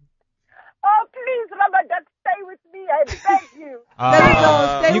you. Oh, please, Rubber Duck, stay with me. I beg you. There we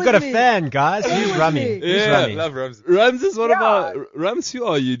go. Stay You with got a me. fan, guys. Who's with Rami? me. Who's Yeah. Rami? Love Rums. Rams is what Yeah. about Rams? Who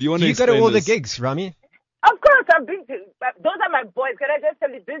are you? Do you want to You go to explain all the this? gigs, Rami. Of course, I've been to. Those are my boys. Can I just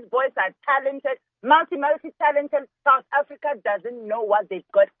tell you, these boys are talented, multi-talented. South Africa doesn't know what they've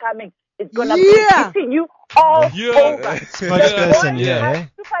got coming. It's gonna Yeah. be hitting you all Yeah. over. Spokesperson, Boys yeah. are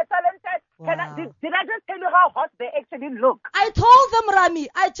super talented. Wow. Did I just tell you how hot they actually look? I told them, Rami.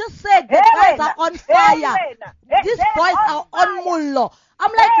 I just said the guys are on fire. These boys are on mullo.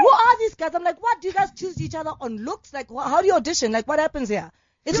 I'm like, who are these guys? I'm like, what? Do you guys choose each other on looks? Like, how do you audition? Like, what happens here?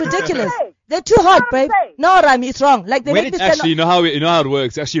 It's ridiculous. They're too hot, babe. No, Rami, it's wrong. Like, they Where make did- me stand Actually, you know how it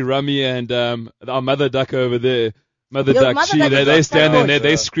works. Actually, Rami and our mother duck over there, Mother Your Duck, mother duck they is stand there, so and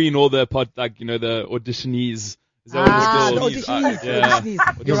they good. screen all the the auditionees. Is that the what it's called? auditionees. Yeah.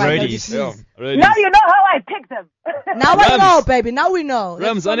 auditionees. The You're right, roadies. auditionees. Alrighty. Now you know how I picked them. Now I Rams. know, baby. Now we know. That's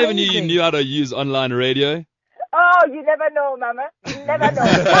Rams, I never knew you amazing. knew how to use online radio. Oh, you never know, Mama. You never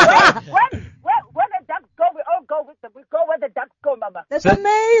know. Where the ducks go, we all go with them. We go where the ducks go, Mama. That's So-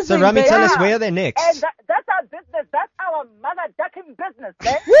 amazing. So, Rami, baby. tell us Yeah. where they're next. And that's our business. That's our mother ducking business,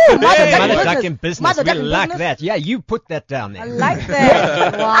 man. Woo, mother duck Mother business. duck in business. Mother We duck in like business. that. Yeah, you put that down I there. like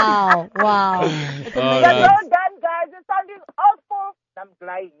that. Wow. It's Oh, amazing. You're yeah. so done, guys. You're sounding awful. I'm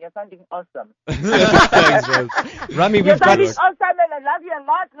lying. You're sounding awesome. Thanks, Rams. Rami, You're we've got... sounding awesome, and I love you a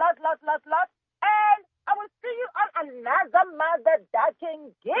lot. And I will see you on another mother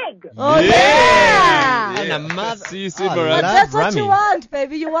ducking gig. Oh, yeah. And a mother... See you soon, Oh, bro. But love that's what Rami. you want,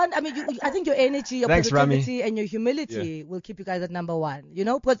 baby. You want, I mean, I think your energy, your Thanks, Rami. positivity, and your humility will keep you guys at number one. You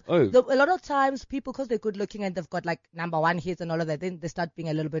know, because Oh. a lot of times people, because they're good looking and they've got like number one hits and all of that, then they start being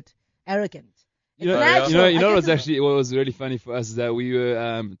a little bit arrogant. You know, It's you know, natural. you know I what was guess actually what was really funny for us is that we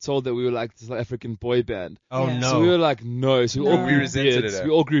were told that we were like this African boy band. Oh, Yeah. no. So we were like, no. So we all No. grew We resented beards. it, eh?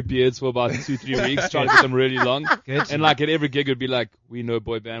 We all grew beards for about 2-3 weeks, trying to get them really long. Good. And like at every gig, it would be like, we know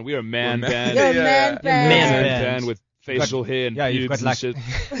boy band. We're a man We're a man- band. You're a Yeah. man You're band. man Man band. band with facial hair and Yeah, you've beards got and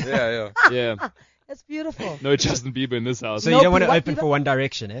like... shit. Yeah. Yeah. That's beautiful. No Justin Bieber in this house. So No, you don't want to what open Bieber? for One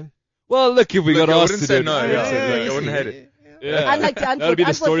Direction, eh? Well, look, if we Look, got I asked wouldn't to say do no. it. Yeah, I wouldn't hate it. Yeah. Unlike the That would be the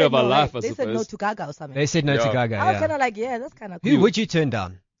Unforth story said of our no, life, I They said no suppose. to Gaga or something. They said no to Yeah. Gaga. I was Yeah. kind of like, yeah, that's kind of cool. Who would you turn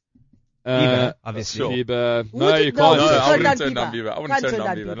down? Bieber, obviously. sure. Bieber. Would No, you- you no, can't. you No, should I turn wouldn't down turn down Bieber. Bieber. I wouldn't Can't turn turn down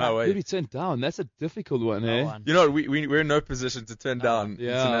down Bieber. Bieber. No Who do way. you turn down? That's a difficult one, eh? You know, we're in no position to turn down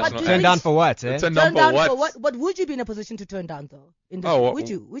Yeah. international. But do you Turn think- down for what, eh? Turn Turn down for down what? But would you be in a position to turn down though? In the, Oh, would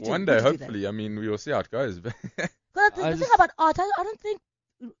you? one day, hopefully. I mean, we will see how it goes. Because I the thing just- about art, I don't think,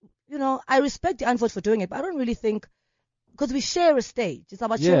 I respect the Unforth for doing it, but I don't really think, because we share a stage. It's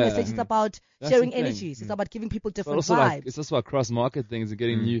about sharing a Yeah. stage. It's about That's sharing the thing. energies. It's about giving people But different also, vibes. like, it's also about cross-market things and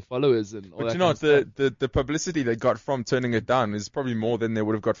getting new followers and all But that you know kind of what? stuff. The publicity they got from turning it down is probably more than they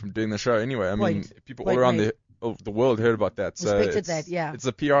would have got from doing the show anyway. I mean, Point. people Point all around made. the world heard about that. So Respected it's, that, yeah. It's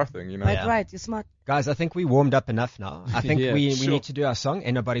a PR thing, you know. Right, Yeah. right. You're smart. Guys, I think we warmed up enough now. I think Yeah, we sure. need to do our song.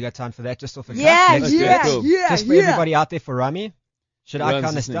 Ain't nobody got time for that. Just off the cuff. Yeah, Let's do it. yeah, Cool. yeah, Just for yeah. everybody out there for Rami, should I Runs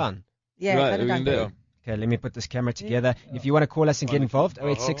count this us thing. down? Yeah, Right, cut it we down, can do baby. it. Okay, let me put this camera together. If you want to call us and get involved,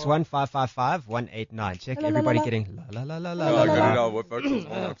 0861-555-189. Check La, la, la, everybody la. getting la la la la Oh, la I la. got it all. What vocals?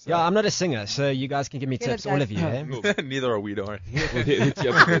 Oh, Yeah, I'm not a singer, so you guys can give me Get it, tips, all guys. of you. Eh? Neither are we, don't worry. We'll hit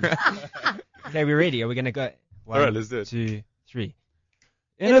you up with it. Okay, we ready? Are we gonna go? One, All right, let's do it. 2, 3.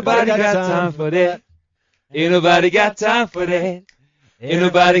 Ain't nobody got time for that. Ain't nobody got time for that. Ain't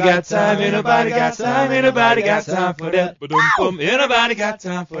nobody got time, ain't nobody got time, ain't nobody got time for that. Ba-dum-bum. Ain't nobody got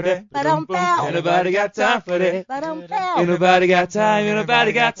time for that. Ba-dum-pow. Ain't nobody got time for that. Ba-dum-pow. Ain't nobody got time, ain't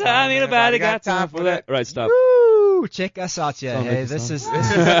nobody got time, ain't nobody got time for that. Right, stop. Woo! Check us out here. Sound Hey, like a this song. is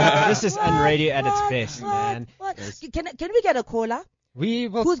this is Unradio at its best, man. What? Can we get a caller? We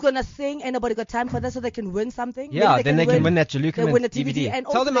will. Who's gonna sing? Ain't nobody got time for that, so they can win something. Yeah, Maybe then they can win that they Jaluka win a DVD, and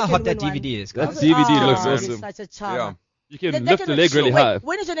Tell also them they how can hot that win one. DVD is, That guys. DVD looks you're awesome. Such a charmer. You can They lift the leg really wait, high.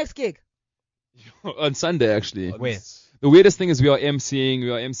 When is your next gig? On Sunday, actually. Where? The weirdest thing is we are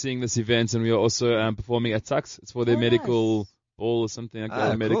emceeing this event, and we are also performing at Tux. It's for their Oh, medical nice. ball or something like Ah,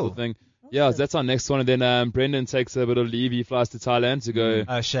 that, a medical cool. thing. Yeah, so that's our next one. And then Brendan takes a bit of leave. He flies to Thailand to go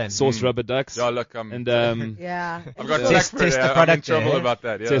Oh, shame. source rubber ducks. Yeah, look, And Yeah. I've got Test- flack for test it. the I'm in product trouble there. about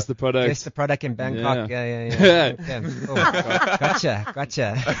that. Yeah. test the product. Test the product in Bangkok. Yeah. Yeah. Okay. Cool. Gotcha.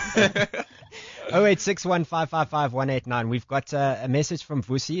 0861-555-189. We've got a message from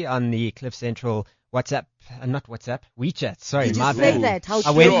Vusi on the Cliff Central WhatsApp, not WhatsApp, WeChat. Sorry, You my just said bad. that. How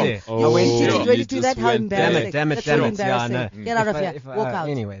I went sure. there. Oh, I went You there. just ready to do you that? just How went there. embarrassing. Damn it, That's damn really it. Yeah, I embarrassing. know. Get out of If I- here. if I- Walk out.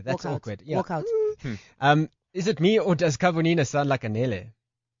 Anyway, that's Walk out. awkward. Yeah. Walk out. Is it me or does Carbonina sound like a Nele?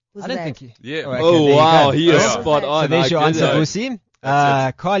 Who's I don't that? think he... Yeah. okay, Oh, there you wow. go. He is Yeah. spot on. So there's I your get answer, it.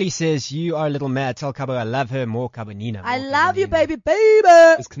 Vusi. Carly says, you are a little mad. Tell Cabo I love her more, Carbonina. I more love you, Carbonina. baby.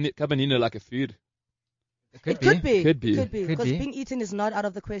 Is Cabanina like a food? It could be. Could be. Could Because be. being eaten is not out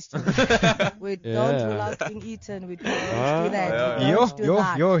of the question. We Yeah. don't rule out being eaten. We don't do that. We Yo, don't do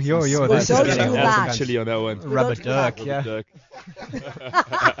that. yo. We This is don't getting do out of that. control. Chili on that one. We Rubber don't do that. duck, yeah. Duck.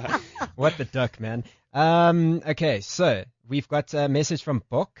 What the duck, man. Okay, so we've got a message from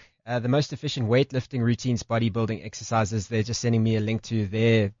Bok. The most efficient weightlifting routines, bodybuilding exercises. They're just sending me a link to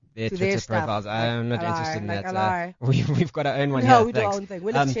their To Twitter their stuff. profiles. I'm not Like interested in like that. Alar. We've got our own one No, here. we do our Thanks. own thing.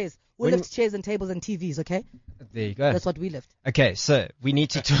 We lift chairs. We when- lift chairs and tables and TVs, okay? There you go. That's what we lift. Okay, so we need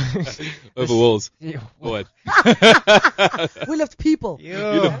to talk. Over walls. Yeah, What? We lift people. You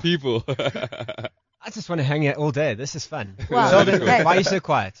the people. I just want to hang out all day. This is fun. Wow. Sheldon, Hey. why are you so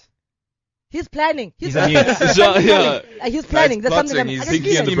quiet? He's planning. He's on mute. He's planning. There's something plotting. coming. He's I can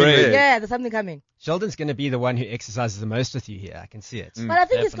thinking see in the it. brain. Yeah, there's something coming. Sheldon's going to be the one who exercises the most with you here. I can see it. But I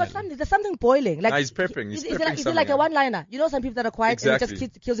think he's got Definitely. something. There's something boiling. Like Nah, he's prepping. He's is it prepping like, is it like something, a one-liner? You know, some people that are quiet and Exactly. he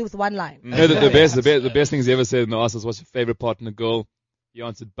just kills you with one line. No, the best things he ever said in the asked us, what's your favorite partner girl? He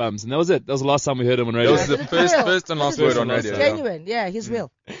answered bums. And that was it. That was the last time we heard him on radio. That was the But it's real. first and last This is word on real. radio. It's yeah. genuine. Yeah, he's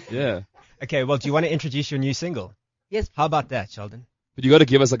real. Yeah. Okay, well, do you want to introduce your new single? Yes. How about that, Sheldon? But you got to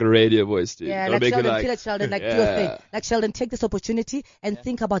give us like a radio voice, dude. Yeah, Gotta like make Sheldon, it feel like Sheldon, like do your Yeah. thing. Like Sheldon, take this opportunity and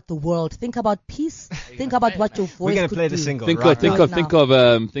think about the world. Think about peace. Think about what your voice We're going to could play the do. single Think right of, think now.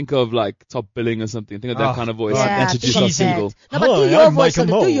 of, think of like top billing or something. Think of that Oh, kind of voice. Yeah, Introduce think of our that. single. No, but Hello, do your I'm voice, Michael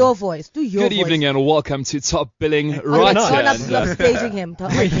Sheldon. Mole. Do your voice. Do your Good voice. evening and welcome to Top Billing Oh, right no, here. no, stop staging him.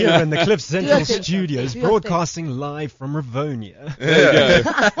 We're here in the Cliff Central thing. studios, Do your thing. broadcasting live from Ravonia. There you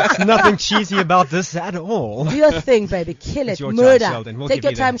go. There's nothing cheesy about this at all. Do your thing, baby. Kill It's it. your Murder. chance, Sheldon. Sheldon. We'll Take give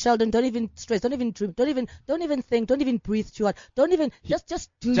your you time, that. Sheldon. Don't even stress. Don't even dream. Don't even think. Don't even breathe too hard. Don't even just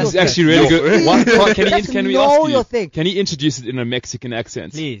do That's your actually thing. really good. Can Just we know ask your you? thing. Can you introduce it in a Mexican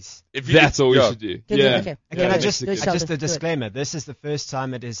accent? Please. That's all we should do. Can you- Yeah. okay. Can I just Mexican. just a Do it. disclaimer? This is the first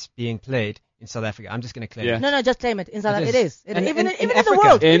time it is being played in South Africa. I'm just going to claim Yeah. it. No, just claim it. In South It Africa, it is. is. It And is. Even in in the Africa.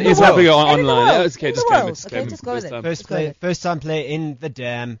 world. In the South Africa world. In the online. world. Yeah, it's okay. In Just the claim it. world. Just Okay, claim it. just go with it. First Just go with it. first time play in the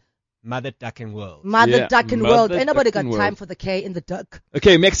damn mother ducking world. Mother Yeah, ducking mother world. Ain't nobody got ducking time world. for the K in the duck.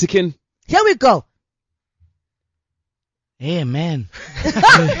 Okay, Mexican. Here we go. Hey, man.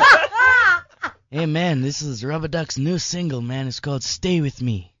 Hey, man, this is Rubber Duck's new single, man. It's called Stay With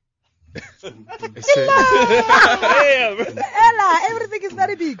Me. Ella, everything is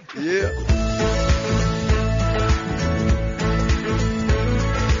very big.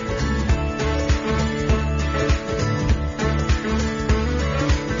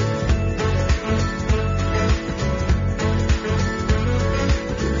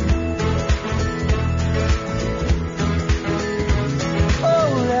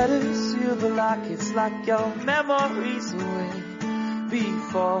 Oh, let it silver like it's like your memories away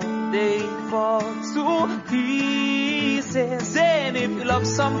before they fall to pieces. And if you love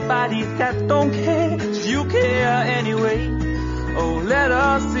somebody that don't care, you care anyway. Oh, let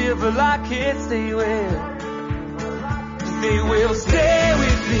us silver like it stay well. They will stay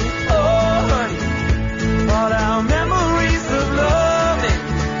with me, oh honey. All our memories of love and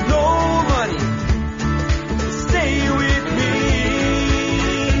no money. Stay with me.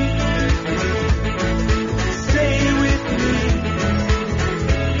 Stay with me.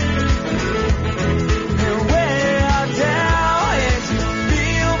 And when you're down and you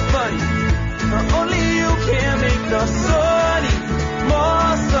feel funny, only you can make the sunny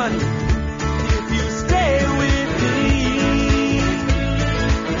more sunny. If you stay with me.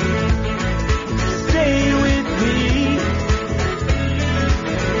 Stay with me.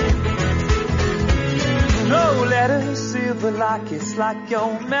 No letter silver like it's like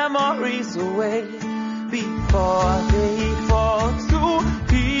your memories away before they fall to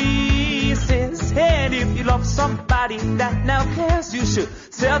pieces. And if you love somebody that now cares, you should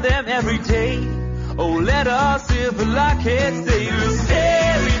tell them every day. Oh, let us silver like it stay. You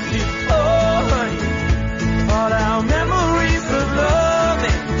stay with me, oh honey. All our memories of love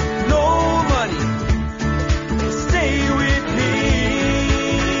and no money. Stay with me.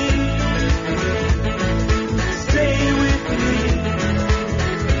 Stay with me.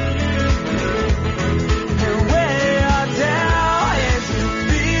 And when you're down and you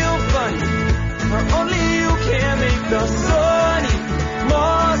feel funny, only you can make the sunny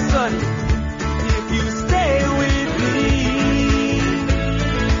more sunny. If you stay with me.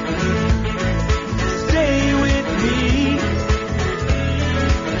 Stay with me.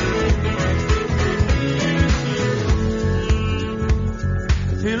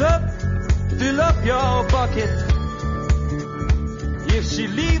 Fill up your bucket. If she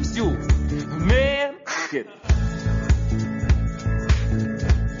leaves you, man, get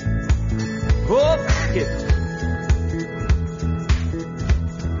oh, get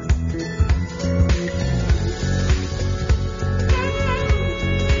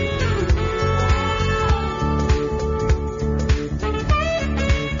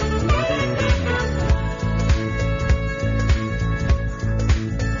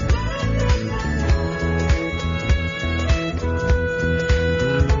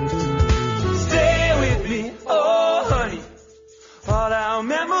Stay with me, oh honey. All our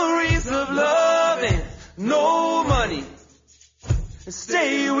memories of love and no money.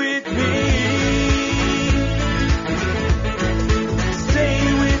 Stay with me. Stay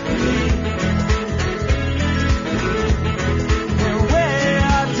with me. And when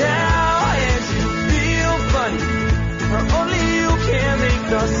you're down and you feel funny, only you can make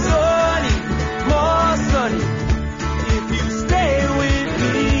the sunny more sunny. If you stay with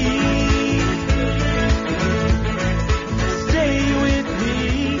me. Stay with me.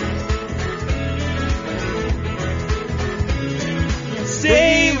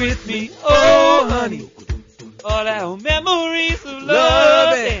 Stay with me, oh honey. All our memories of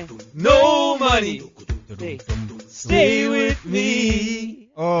love and no money. Stay with me.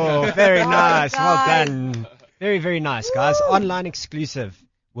 Oh, very nice. Well done. Very, very nice, guys. Online exclusive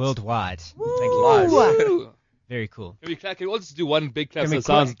worldwide. Thank you. Nice. Very cool. Can we clap? Can we all just do one big clap Can so we it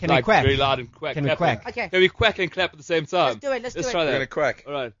sounds can we like quack? very loud and quack? Can we clapping? quack? Okay. Can we quack and clap at the same time? Let's do it. Let's do try it. that. We're gonna quack.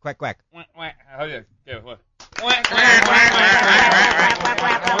 All right. Quack, quack. Oh yeah. Okay. What?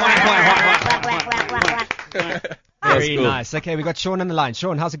 Very cool. nice. Okay, we got Sean on the line.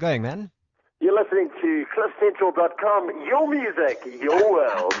 Sean, how's it going, man? You're listening to CliffCentral.com, your music, your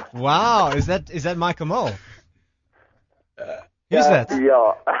world. Wow, is that Michael Mole? Who's that?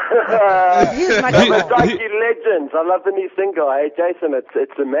 Yeah. He's my The Dikey Legends. I love the new single. Hey, Jason,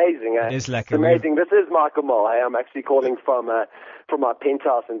 it's amazing. It is It's amazing. This is Michael Moore. Hey, I'm actually calling from my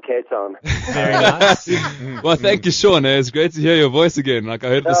penthouse in Cape Town. Very nice. Well, thank you, Sean. It's great to hear your voice again. Like I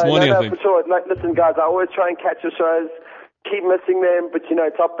heard this morning, I think. For sure. Like, listen, guys, I always try and catch your shows. Keep missing them, but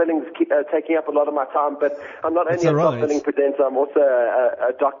top billing's taking up a lot of my time. But I'm not only a top billing presenter, I'm also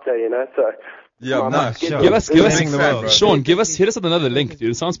a doctor, So yeah, nice. Sure. Give us, Sean, hit us with another link,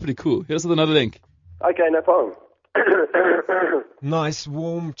 dude. It sounds pretty cool. Hit us with another link. Okay, no problem. Nice,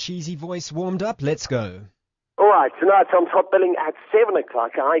 warm, cheesy voice warmed up. Let's go. All right, tonight I'm top billing at 7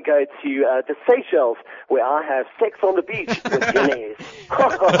 o'clock. I go to the Seychelles, where I have sex on the beach with Guineas.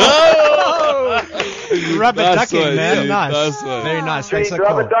 Rubber ducking, one, man. dude. Nice. That's one. Very nice. Thanks for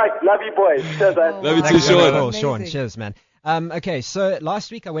Rubber calling. duck. Love you, boys. Cheers, man. Love you too, Sean. Cool, Sean. Cheers, man. Okay, so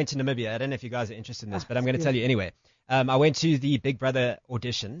last week I went to Namibia. I don't know if you guys are interested in this, but I'm going to tell you anyway. I went to the Big Brother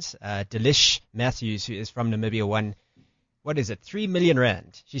auditions. Delish Matthews, who is from Namibia, won, 3 million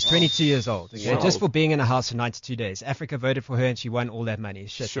rand. She's 22 years old. Okay? Wow. Just for being in a house for 92 days. Africa voted for her and she won all that money.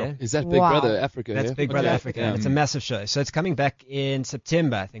 Shit, Sure. yeah? Is that Big Brother Africa? That's yeah? Big Brother Okay. Africa. Yeah. It's a massive show. So it's coming back in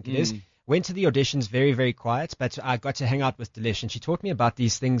September, I think it is. Went to the auditions very, very quiet, but I got to hang out with Delish, and she taught me about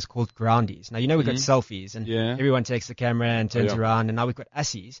these things called groundies. Now, we've got selfies, and everyone takes the camera and turns around, and now we've got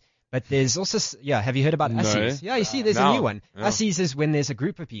ussies. But there's also, have you heard about ussies? Yeah, you see, there's a new one. Yeah. Ussies is when there's a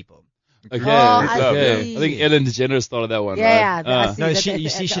group of people. Okay. I I think Ellen DeGeneres started that one. Yeah, right? the Ussies. No,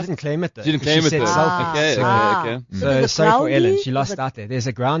 she didn't claim it though. She didn't claim she it said though. selfies. Okay. So there's a sorry for Ellen, groundie? she lost out there. There's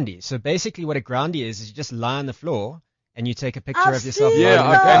a groundie. So basically what a groundie is you just lie on the floor and you take a picture I've of yourself. seen Yeah, lying on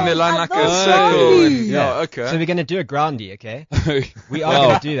the okay, ground. and they line like a those circle. And, groundies. yeah, okay. So we're going to do a groundie, okay? We are Wow.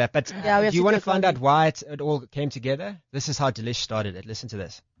 going to do that. But Yeah, we have do you to want do to a find groundie. out why it all came together? This is how Delish started it. Listen to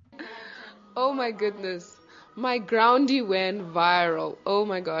this. Oh my goodness. My groundie went viral. Oh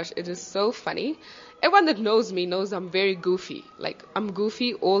my gosh, it is so funny. Everyone that knows me knows I'm very goofy. Like, I'm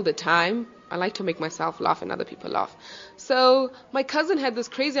goofy all the time. I like to make myself laugh and other people laugh. So my cousin had this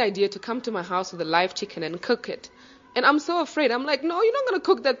crazy idea to come to my house with a live chicken and cook it. And I'm so afraid. I'm like, no, you're not going to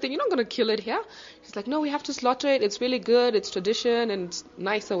cook that thing. You're not going to kill it here. She's like, no, we have to slaughter it. It's really good. It's tradition and it's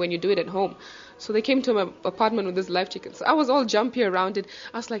nicer when you do it at home. So they came to my apartment with this live chicken. So I was all jumpy around it.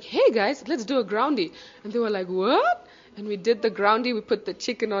 I was like, hey guys, let's do a groundie. And they were like, what? And we did the groundie. We put the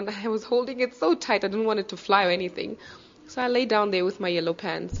chicken on. I was holding it so tight. I didn't want it to fly or anything. So I lay down there with my yellow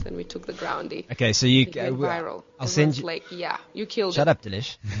pants and we took the groundie. Okay, so you... It went viral. I'll send Everyone's you... like, yeah, you killed Shut it. up,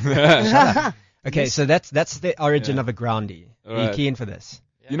 Delish. Shut up. Okay, so that's the origin of a groundie. Are you Alright. keen for this?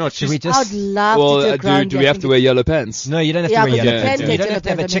 You know, Should we I'd just... love Well, to do a groundie. do we have to wear yellow pants? No, you don't have Yeah, to wear but yellow you pants. can You take don't have to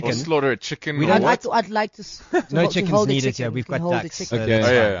have a yellow pants. or chicken. slaughter a chicken. We or don't what? I'd like to No to chickens hold the needed chicken. here. We've We can got hold the ducks. chicken. So Okay. that's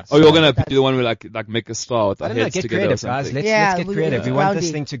Oh, yeah, fine. yeah. Oh, you're gonna be the one with like make a star with I our don't know, heads get together or creative, something. guys. Let's Yeah, get we- creative. We want this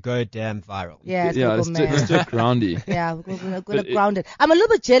groundie. thing to go damn viral. Yeah, it's Yeah, gonna let's go do mad. a groundie. Yeah, we're gonna ground it. I'm a little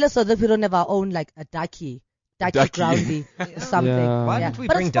bit jealous of that we don't have our own like a ducky groundie or something. Yeah. Why Yeah. didn't we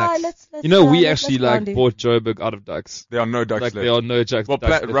But bring it's fine, ducks? let's You know, we let's actually like groundie. bought Joburg out of ducks. There are no ducks Like left. there are no ducks. Well, ducks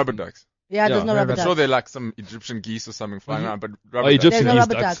left. rubber ducks. Yeah, there's Yeah. no rubber I'm sure ducks. they're like some Egyptian geese or something flying around, but rubber Oh, ducks. Egyptian There's no geese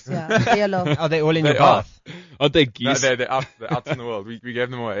rubber ducks. ducks. Yeah, yellow. Are they all in your They are. bath? Aren't they No, geese? they're out in the world. We gave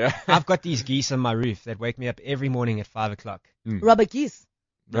them away, yeah. I've got these geese on my roof that wake me up every morning at 5 o'clock. Rubber geese.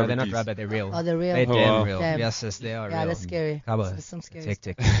 No, Rubber they're not geese. rubber. They're real. Oh, they're real. They're Oh, damn wow. real. Damn. Yes, yes, they are real. Yeah, that's scary. Cabo. There's some scary It's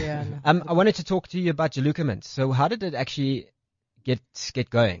hectic. Yeah, I know. I wanted to talk to you about Jaluka Mint. So how did it actually get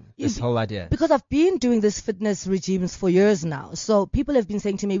going, this whole idea? Because I've been doing this fitness regimes for years now. So people have been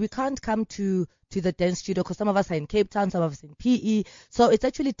saying to me, we can't come to the dance studio because some of us are in Cape Town, some of us in PE. So it's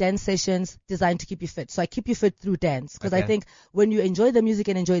actually dance sessions designed to keep you fit. So I keep you fit through dance because I Okay. think when you enjoy the music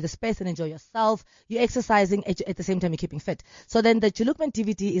and enjoy the space and enjoy yourself, you're exercising at the same time you're keeping fit. So then the Jalukman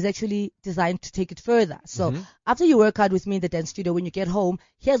DVD is actually designed to take it further. So after you work out with me in the dance studio, when you get home,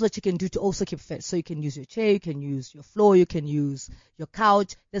 here's what you can do to also keep fit. So you can use your chair, you can use your floor, you can use your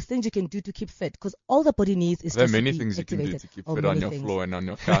couch. There's things you can do to keep fit because all the body needs is There are just to many be things you can do activated. to keep Oh, fit on many your things. floor and on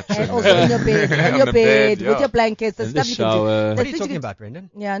your couch. And also in your bed, on on your the bed, yeah. with your blankets, the In the stuff you can do. shower. There's What are you things talking can- about, Brendan?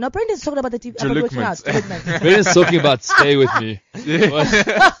 Yeah, no, Brendan's talking about the TV. About working out. Jalukman. Brendan's talking about stay with me.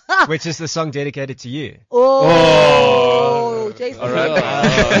 What? Which is the song dedicated to you. Oh, Jason. All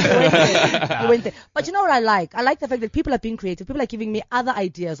right. You went there. But you know what I like? I like the fact that people are being creative. People are giving me other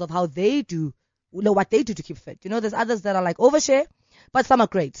ideas of how they do, what they do to keep fit. You know, there's others that are like overshare, but some are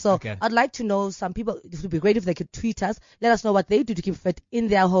great. So Okay. I'd like to know some people. It would be great if they could tweet us. Let us know what they do to keep fit in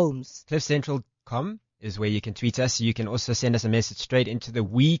their homes. CliffCentral.com is where you can tweet us. You can also send us a message straight into the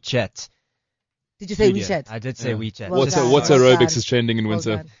WeChat. Did you say studio. WeChat? I did say Yeah. WeChat. Well What's done. what's Well aerobics done. is trending in Well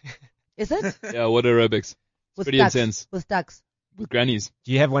winter? done. Is it? Yeah, what aerobics? With Pretty ducks. intense. With ducks. with grannies.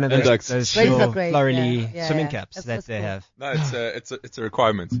 Do you have one of And those, ducks. those Grades little are great, florally yeah. swimming Yeah. caps that That's they cool. have? No, it's a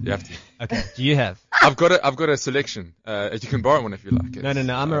requirement. You have to. Okay. Do you have? I've got a selection. You can borrow one if you like. No.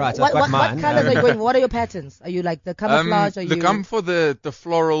 I'm alright. I've What, got what mine. colors are you going? What are your patterns? Are you like the camouflage? Are you? Look, I'm for the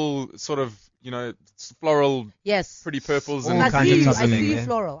floral sort of, floral, Yes. pretty purples All and I kinds see of you. I something, see you yeah.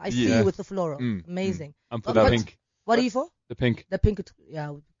 floral. I see Yeah. you with the floral. Mm, Amazing. I'm for What- the pink. What are you for? The pink. The pink.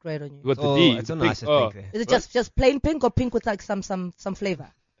 Yeah, would be great on you. With the Oh, D. it's the a pink. nice Oh, pink there. Is it just plain pink or pink with like some flavor?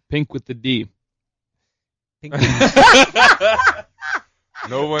 pink with the D. Pink.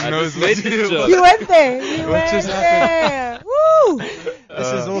 no one I knows just what made to the do. joke. You went there. You went just there. Woo!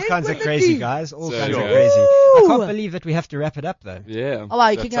 This is all Pink kinds with of the crazy, D. guys. All So kinds of good. crazy. I can't Woo! believe that we have to wrap it up, though. Yeah. Oh, wow,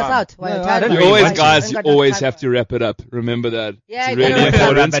 you're The kicking us time. out. Wow, No, you're I tired don't of really it. You always, want to. guys, Ain't you got no always time have for to wrap it up. Remember that. Yeah, it's you really gotta wrap it up.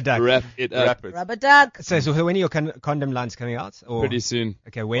 important Rubber duck. to wrap it up. Wrap it. Rubber duck. So when are your condom lines coming out? Or? Pretty soon.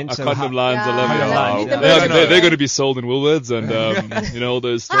 Okay, when? Our So condom lines, I love Yeah, it. let's meet the They're, merchant. they're going to be sold in Woolworths and all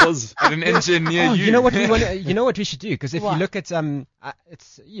those stores. At an engine near Oh, you. you know what we want? You know what we should do? Because if What? you look at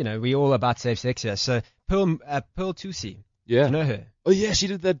it's we all about safe sex here. So Pearl Tusi, Yeah. you know her? Oh yeah, she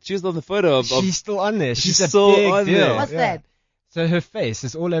did that. She was on the photo of. She's still on there. She's a still big on deal. there. What's Yeah. that? So her face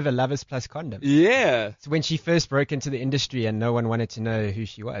is all over Lovers Plus condoms. Yeah. So when she first broke into the industry and no one wanted to know who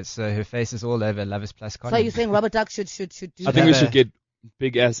she was, so her face is all over Lovers Plus condoms. So you're saying rubber duck should do I think we that should get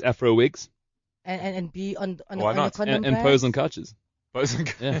big ass afro wigs and be on Why your not? condom and brand? pose on couches.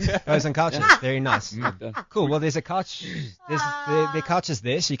 Yeah. Pose on couches. Very nice. Like that. Cool. Well, there's a couch. There are couches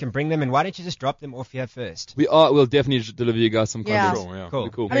there, so you can bring them. And why don't you just drop them off here first? We'll definitely deliver you guys some Yeah. condoms. Sure, yeah. Cool.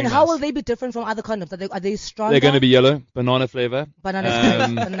 Cool. I mean, Very how nice. will they be different from other condoms? Are they stronger? They're going to be yellow, banana flavor, Banana's great.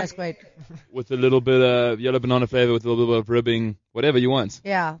 um, Banana's great. with a little bit of yellow banana flavor, with a little bit of ribbing, whatever you want.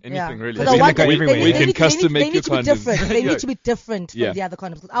 Yeah. Anything yeah. really. So So the we one- can go everywhere. We can need- custom they make need your to be condoms. different. They Yeah. need to be different Yeah. from the other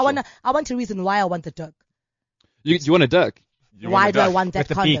condoms. 'Cause I want a reason why I want the duck. You want a duck? You Why want do a I duck? want that With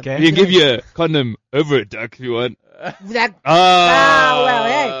the condom? beak, eh? We can give you a condom over a duck if you want. That, Ah,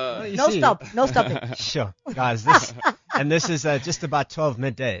 well, hey, you no see. stop, stopping. Sure, guys. This is just about 12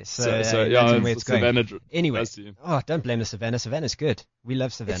 midday. So, So yeah, yeah, where it's going. Savannah. Anyway, That's you. oh, don't blame the Savannah. Savannah's good. We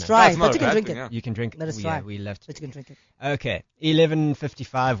love Savannah. It's dry, That's not but you a can bad drink thing, it. yeah. You can drink. Let us yeah, try. we love But you can drink it. Okay,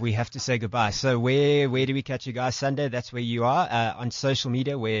 11:55. We have to say goodbye. So where do we catch you guys? Sunday. That's where you are. On social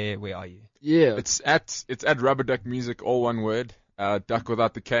media, where are you? Yeah. It's at Rubber Duck Music, all one word. Duck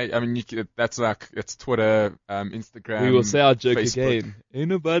without the K. I mean, that's like it's Twitter, Instagram. We will say our joke Facebook. again. Ain't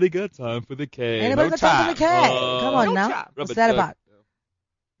nobody got time for the K. Ain't nobody got time for the cat. Come on No now. time. What's Rubber that duck. about?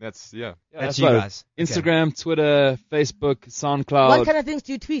 That's yeah. That's right. you guys. Okay. Instagram, Twitter, Facebook, SoundCloud. What kind of things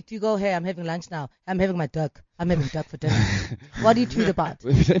do you tweet? Do you go, hey, I'm having lunch now. I'm having my duck. I'm having duck for dinner. What do you tweet about?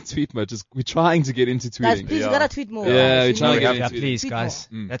 We don't tweet much. We're trying to get into Guys, tweeting. please, you Yeah. gotta tweet more. Yeah, guys. we're You trying to know get it. Yeah, into it. please, Tweet guys.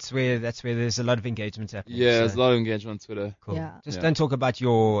 more. Mm. That's where there's a lot of engagement happening. Yeah, so- there's a lot of engagement on Twitter. Cool. Yeah. Just Yeah. don't talk about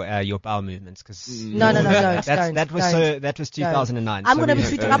your bowel movements because No, don't. that was don't. that was 2009. I'm so gonna we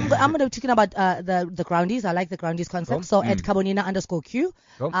be don't- tweeting. I'm gonna be tweeting about the groundies. I like the groundies concept. Cool. So at Kabonina_Q.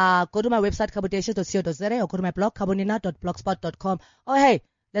 Cool. Go to my website kabodesha.co.za or go to my blog kabonina.blogspot.com. Oh hey,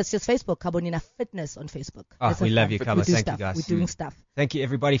 let's just Facebook Kabonina Fitness on Facebook. Oh, Let's we have love fun. you, We Kabo. do Thank you, stuff. guys. We're doing stuff. Thank you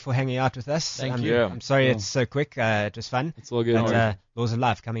everybody for hanging out with us. Thank I'm, you. Yeah. I'm sorry Oh. it's so quick. It was fun. It's all good. But, Laws of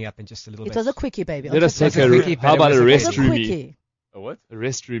Life coming up in just a little It bit. was a quickie, baby. Let us It take was a a. quickie, but How it about a was a It was a restroomy? quickie. A what? A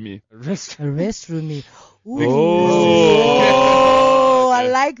restroomy. A restroomy. Ooh. Oh. I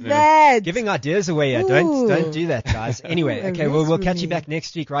like that. Giving ideas away here. Ooh. Don't do that, guys. Anyway, Ooh, okay, we'll catch you restroomy. back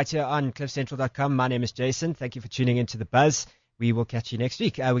next week right here on cliffcentral.com. My name is Jason. Thank you for tuning into The Buzz. We will catch you next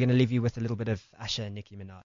week. We're going to leave you with a little bit of Usher and Nicki Minaj.